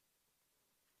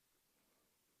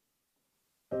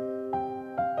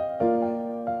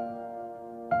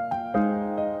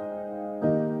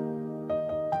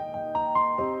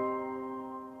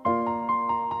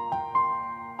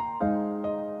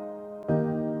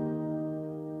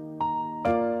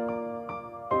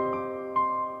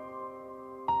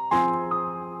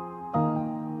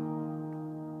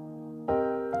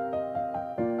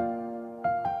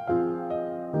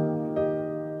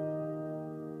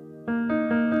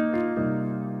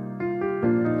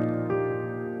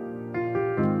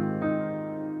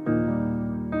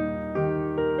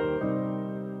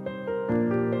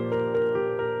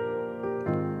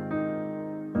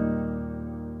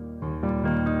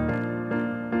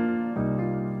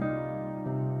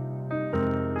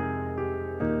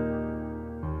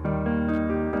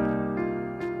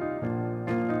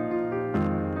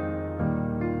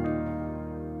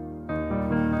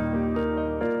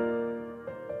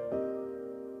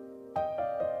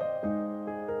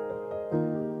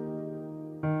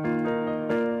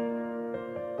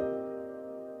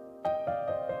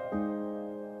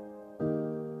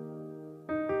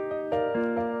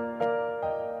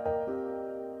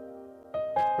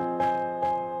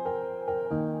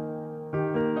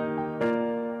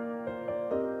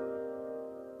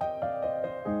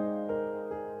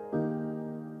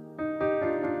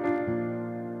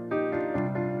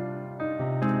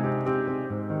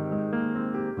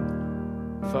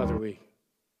 Father, we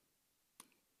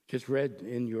just read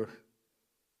in your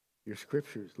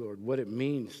scriptures, Lord, what it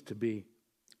means to be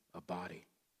a body.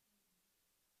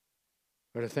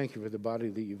 Lord, I thank you for the body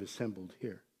that you've assembled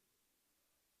here.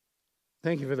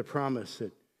 Thank you for the promise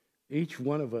that each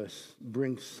one of us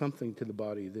brings something to the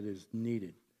body that is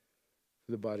needed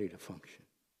for the body to function.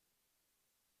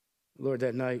 Lord,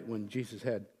 that night when Jesus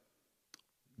had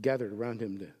gathered around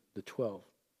him the 12,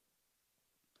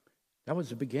 that was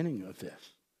the beginning of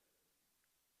this.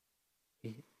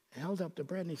 He held up the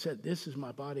bread and he said, "This is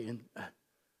my body." And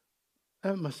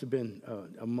that must have been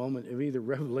a moment of either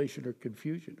revelation or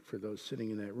confusion for those sitting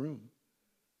in that room.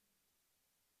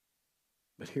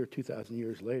 But here, 2,000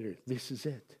 years later, this is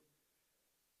it.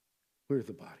 We're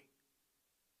the body.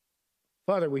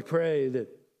 Father, we pray that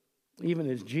even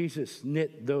as Jesus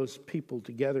knit those people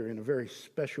together in a very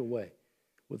special way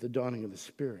with the dawning of the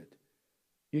Spirit,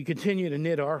 you continue to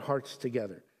knit our hearts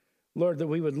together. Lord, that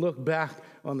we would look back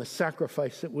on the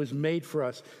sacrifice that was made for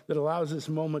us that allows this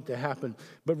moment to happen,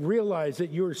 but realize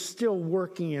that you're still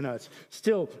working in us,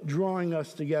 still drawing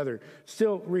us together,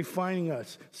 still refining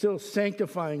us, still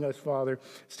sanctifying us, Father,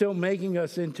 still making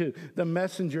us into the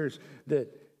messengers that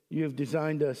you've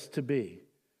designed us to be.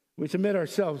 We submit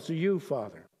ourselves to you,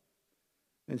 Father,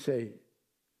 and say,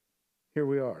 here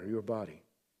we are, your body,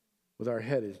 with our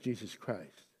head as Jesus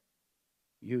Christ.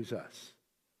 Use us.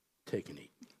 Take and eat.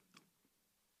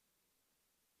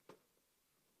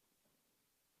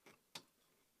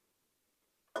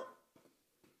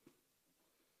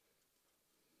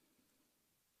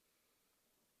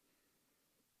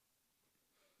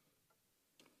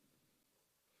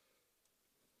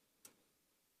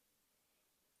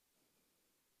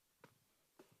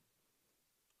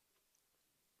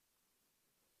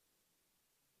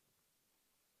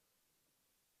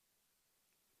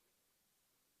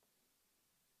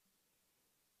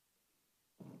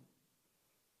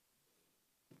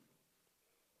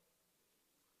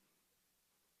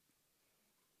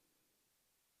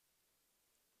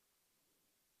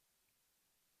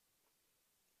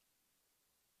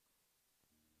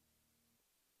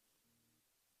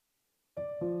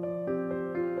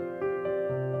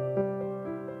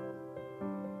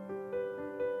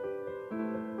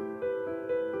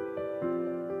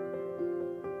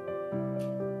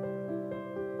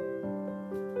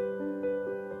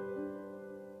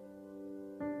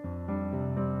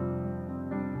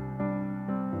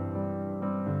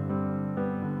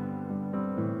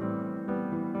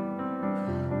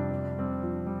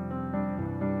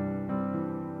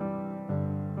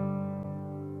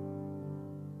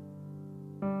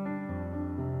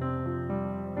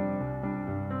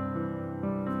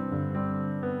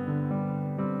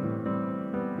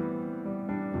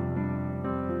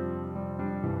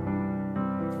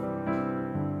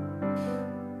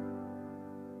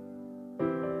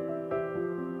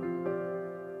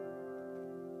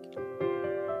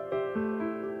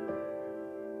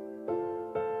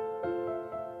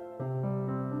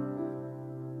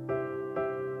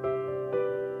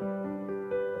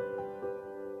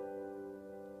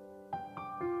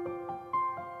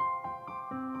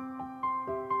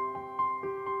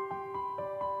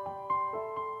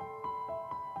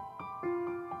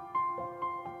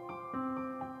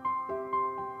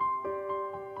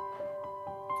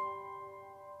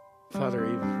 Father,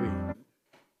 even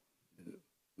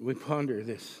we ponder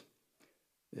this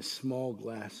small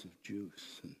glass of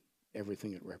juice and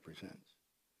everything it represents.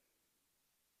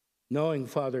 Knowing,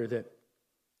 Father, that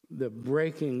the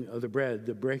breaking of the bread,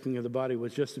 the breaking of the body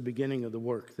was just the beginning of the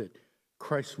work that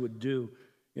Christ would do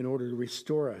in order to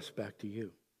restore us back to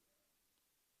you.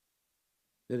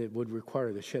 That it would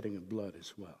require the shedding of blood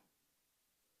as well.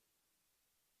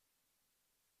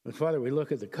 But Father, we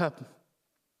look at the cup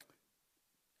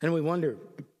and we wonder,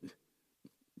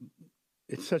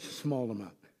 it's such a small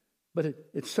amount, but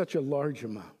it's such a large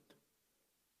amount.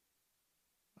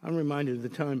 I'm reminded of the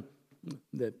time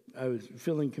that I was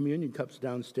filling communion cups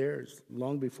downstairs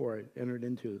long before I entered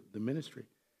into the ministry.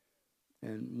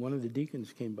 And one of the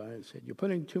deacons came by and said, "You're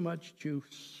putting too much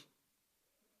juice."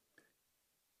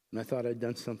 And I thought I'd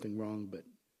done something wrong, but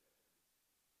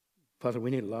Father,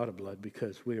 we need a lot of blood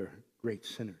because we are great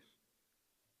sinners.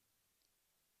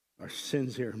 Our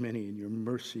sins are many and your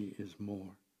mercy is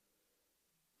more.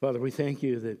 Father, we thank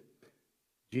you that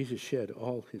Jesus shed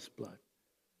all his blood,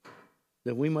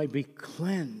 that we might be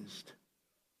cleansed,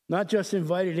 not just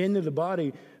invited into the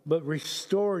body, but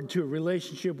restored to a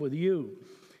relationship with you.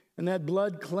 And that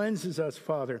blood cleanses us,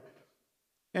 Father.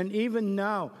 And even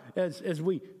now, as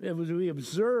we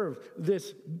observe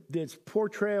this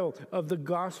portrayal of the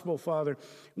gospel, Father,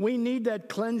 we need that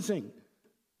cleansing.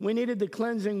 We needed the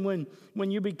cleansing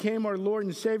when you became our Lord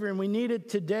and Savior, and we need it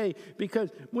today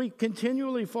because we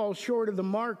continually fall short of the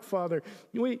mark, Father.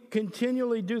 We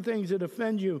continually do things that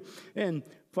offend you. And,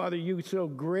 Father, you so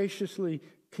graciously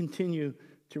continue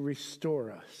to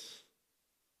restore us.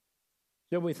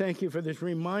 So we thank you for this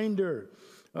reminder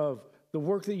of the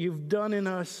work that you've done in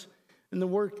us and the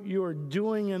work you are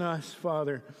doing in us,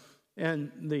 Father,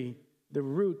 and the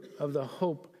root of the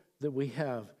hope that we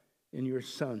have in your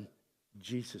Son,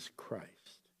 Jesus Christ.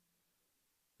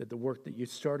 That the work that you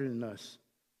started in us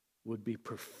would be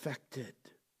perfected.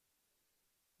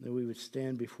 That we would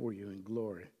stand before you in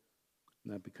glory,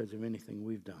 not because of anything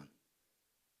we've done,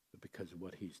 but because of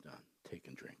what he's done. Take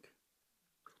and drink.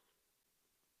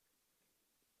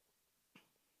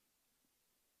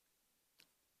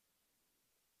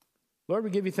 Lord, we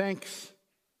give you thanks.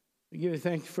 We give you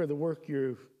thanks for the work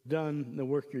you've done, the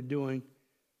work you're doing.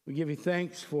 We give you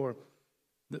thanks for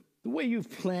the way you've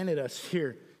planted us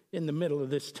here in the middle of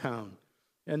this town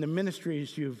and the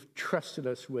ministries you've trusted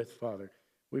us with, Father.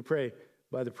 We pray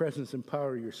by the presence and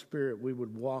power of your Spirit, we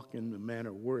would walk in the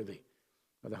manner worthy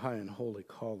of the high and holy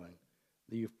calling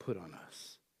that you've put on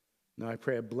us. Now I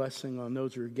pray a blessing on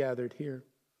those who are gathered here,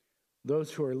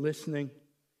 those who are listening.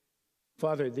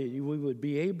 Father, that we would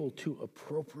be able to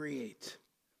appropriate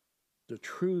the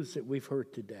truths that we've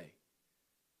heard today,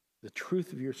 the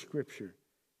truth of your Scripture,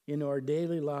 in our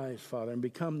daily lives, Father, and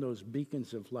become those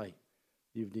beacons of light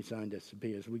you've designed us to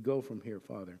be. As we go from here,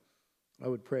 Father, I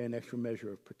would pray an extra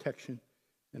measure of protection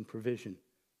and provision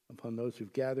upon those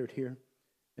who've gathered here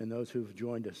and those who've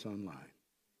joined us online.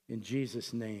 In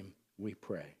Jesus' name we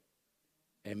pray.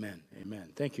 Amen. Amen.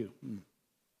 Thank you.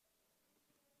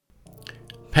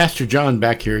 Pastor John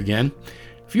back here again.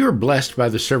 If you were blessed by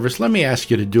the service, let me ask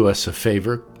you to do us a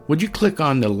favor. Would you click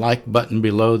on the like button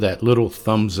below that little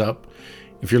thumbs up?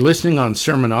 If you're listening on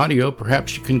sermon audio,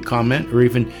 perhaps you can comment or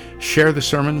even share the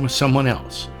sermon with someone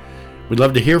else. We'd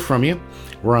love to hear from you.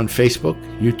 We're on Facebook,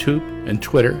 YouTube, and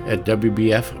Twitter at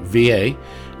WBFVA.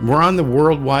 We're on the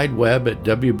World Wide Web at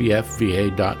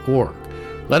WBFVA.org.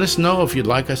 Let us know if you'd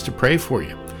like us to pray for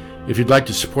you. If you'd like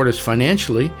to support us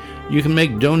financially, you can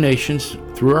make donations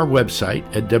through our website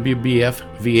at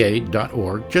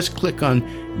WBFVA.org. Just click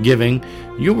on Giving.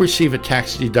 You'll receive a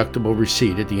tax-deductible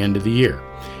receipt at the end of the year.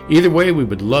 Either way, we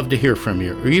would love to hear from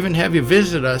you or even have you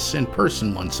visit us in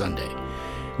person one Sunday.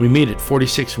 We meet at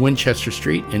 46 Winchester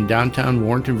Street in downtown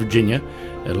Warrenton, Virginia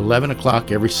at 11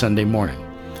 o'clock every Sunday morning.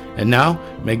 And now,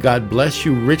 may God bless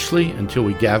you richly until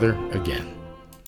we gather again.